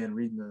every day and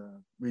reading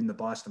the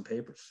Boston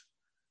papers.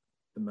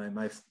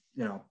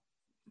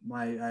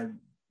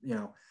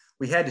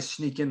 We had to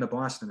sneak in the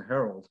Boston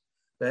Herald.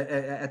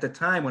 At the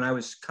time when I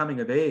was coming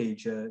of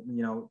age, 8,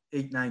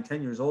 9,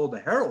 10 years old, the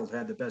Herald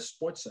had the best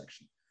sports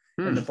section,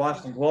 and the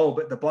Boston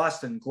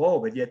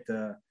Globe had yet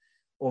to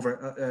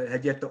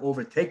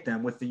overtake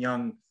them with the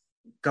young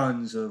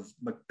guns of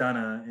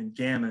McDonough and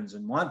Gammons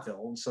and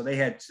Montville. And so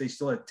they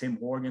still had Tim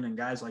Horgan and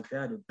guys like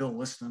that, or Bill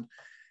Liston,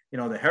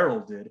 the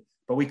Herald did,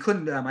 but we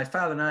couldn't, my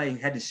father and I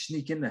had to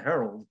sneak in the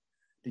Herald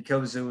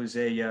because it was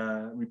a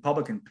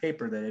Republican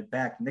paper that had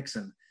backed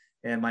Nixon,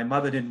 and my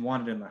mother didn't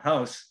want it in the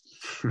house.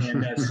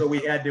 And so we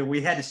had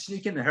to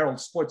sneak in the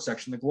Herald sports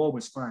section. The Globe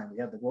was fine.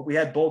 We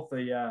had both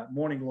the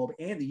Morning Globe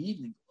and the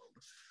Evening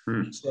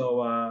Globe.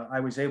 So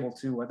I was able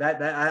to,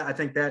 I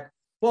think that,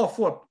 Ball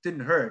 4 didn't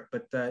hurt,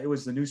 but it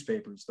was the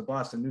newspapers, the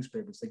Boston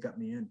newspapers, that got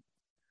me in.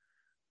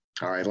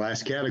 All right,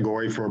 last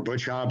category for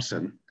Butch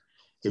Hobson.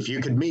 If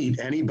you could meet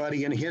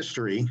anybody in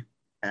history,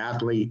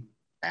 athlete,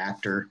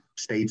 actor,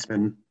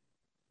 statesman,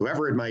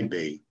 whoever it might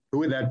be, who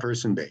would that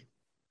person be?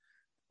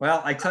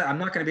 Well, I'm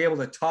not going to be able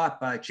to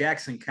top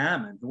Jackson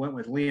Carman, who went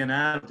with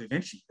Leonardo da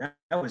Vinci. That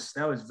was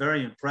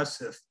very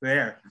impressive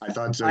there. I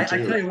thought so too. I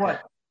tell you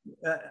what,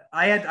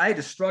 I had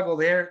to struggle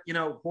there,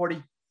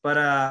 Horty. But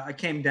I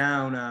came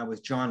down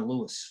with John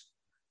Lewis.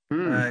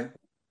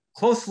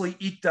 Closely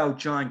eked out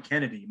John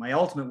Kennedy. My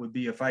ultimate would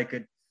be if I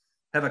could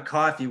have a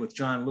coffee with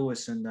John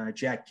Lewis and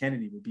Jack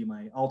Kennedy would be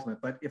my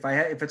ultimate. But if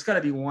it's got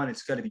to be one,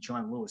 it's got to be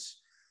John Lewis,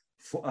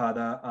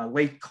 the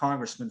late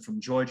congressman from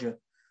Georgia,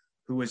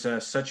 who was a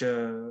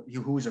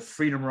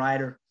freedom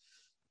rider,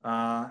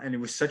 and it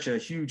was such a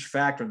huge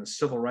factor in the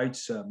civil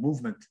rights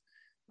movement.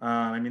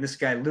 This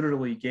guy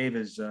literally gave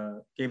his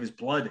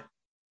blood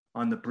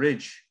on the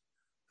bridge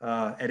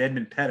at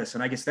Edmund Pettus.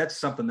 And I guess that's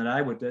something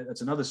that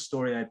that's another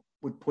story I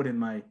would put in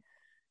my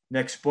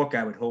next book,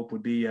 I would hope,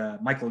 would be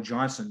Michael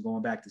Johnson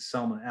going back to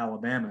Selma,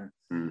 Alabama,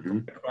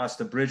 across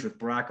the bridge with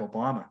Barack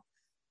Obama.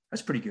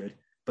 That's pretty good.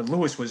 But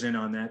Lewis was in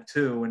on that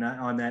too. And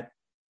I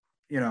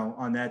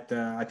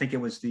think it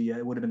would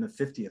have been the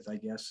 50th, I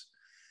guess,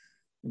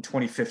 in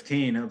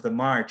 2015 of the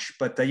march.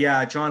 But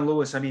John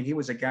Lewis, he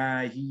was a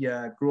guy, he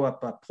grew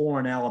up poor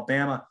in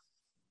Alabama.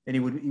 And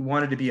he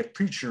wanted to be a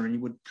preacher, and he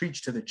would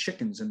preach to the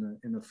chickens in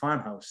the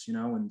farmhouse,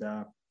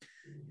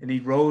 and he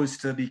rose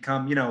to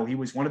become, he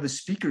was one of the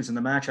speakers in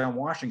the March on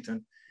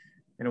Washington,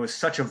 and it was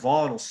such a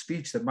volatile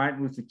speech that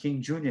Martin Luther King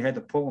Jr. had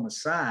to pull him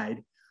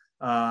aside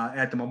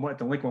at the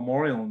Lincoln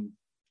Memorial, and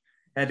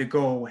had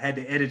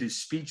to edit his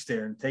speech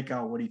there and take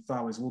out what he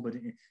thought was a little bit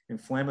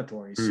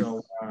inflammatory.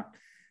 So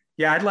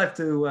I'd like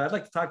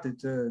to talk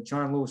to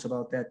John Lewis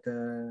about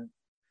that.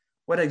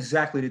 What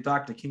exactly did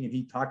Dr. King and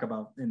he talk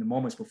about in the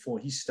moments before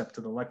he stepped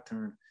to the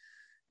lectern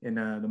in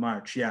the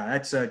march? Yeah,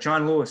 that's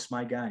John Lewis,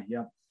 my guy.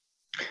 Yeah.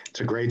 It's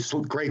a great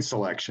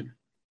selection.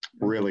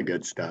 Really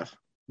good stuff.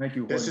 Thank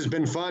you. This has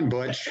been fun,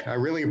 Butch. I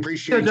really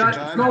appreciate your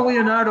time. It's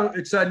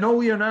no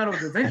Leonardo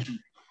da Vinci,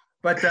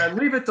 but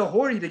leave it to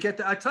Horty to get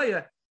to. I tell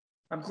you,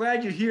 I'm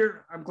glad you're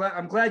here. I'm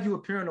glad you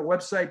appear on the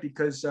website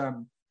because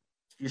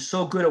You're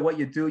so good at what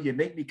you do. You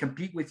make me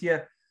compete with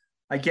you.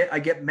 I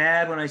get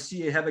mad when I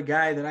see you have a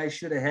guy that I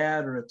should have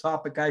had or a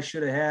topic I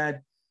should have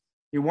had.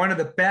 You're one of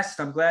the best.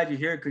 I'm glad you're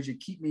here because you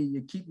keep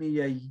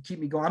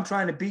me going. I'm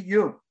trying to beat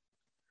you.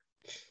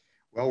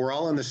 Well, we're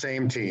all on the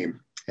same team,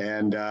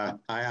 and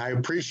I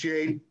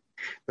appreciate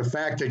the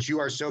fact that you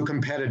are so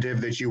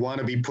competitive that you want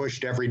to be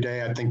pushed every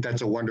day. I think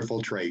that's a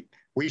wonderful trait.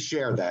 We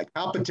share that.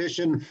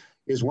 Competition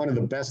is one of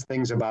the best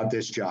things about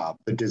this job.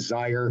 The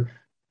desire to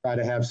try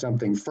to have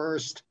something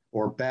first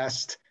or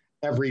best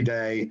every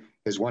day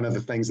is one of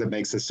the things that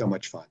makes this so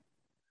much fun.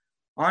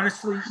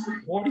 Honestly,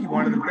 40,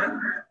 one of the best.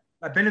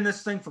 I've been in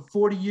this thing for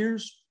 40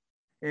 years,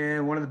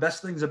 and one of the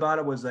best things about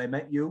it was I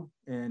met you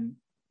and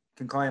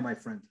can call you my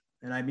friend.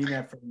 And I mean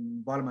that from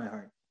the bottom of my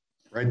heart.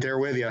 Right there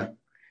with you.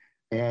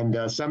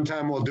 And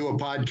sometime we'll do a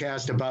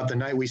podcast about the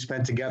night we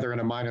spent together in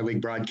a minor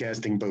league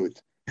broadcasting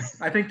booth.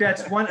 I think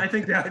that's one. I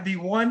think that would be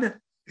one,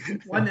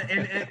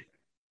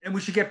 and we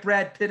should get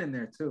Brad Pitt in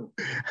there too.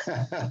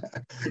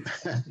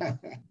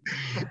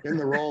 In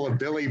the role of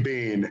Billy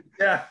Beane.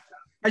 Yeah.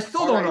 I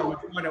still don't know which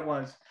one it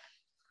was.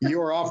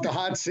 You are off the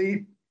hot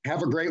seat.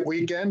 Have a great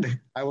weekend.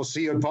 I will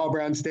see you at Paul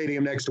Brown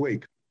Stadium next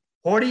week.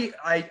 Horty,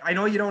 I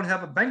know you don't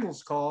have a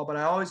Bengals call, but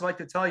I always like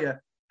to tell you,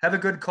 have a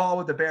good call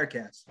with the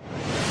Bearcats.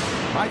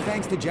 My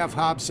thanks to Jeff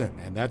Hobson,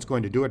 and that's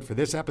going to do it for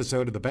this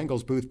episode of the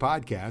Bengals Booth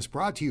Podcast,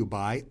 brought to you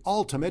by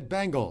Ultimate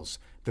Bengals,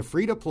 the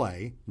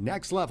free-to-play,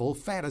 next-level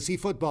fantasy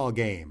football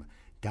game.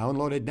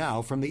 Download it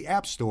now from the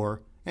App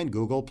Store and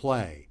Google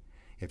Play.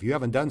 If you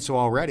haven't done so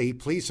already,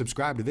 please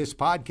subscribe to this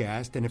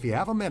podcast, and if you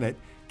have a minute,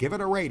 give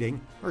it a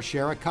rating or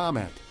share a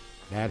comment.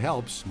 That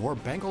helps more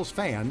Bengals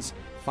fans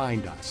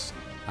find us.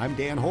 I'm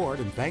Dan Hoard,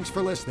 and thanks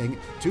for listening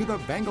to the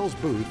Bengals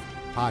Booth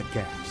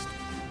Podcast.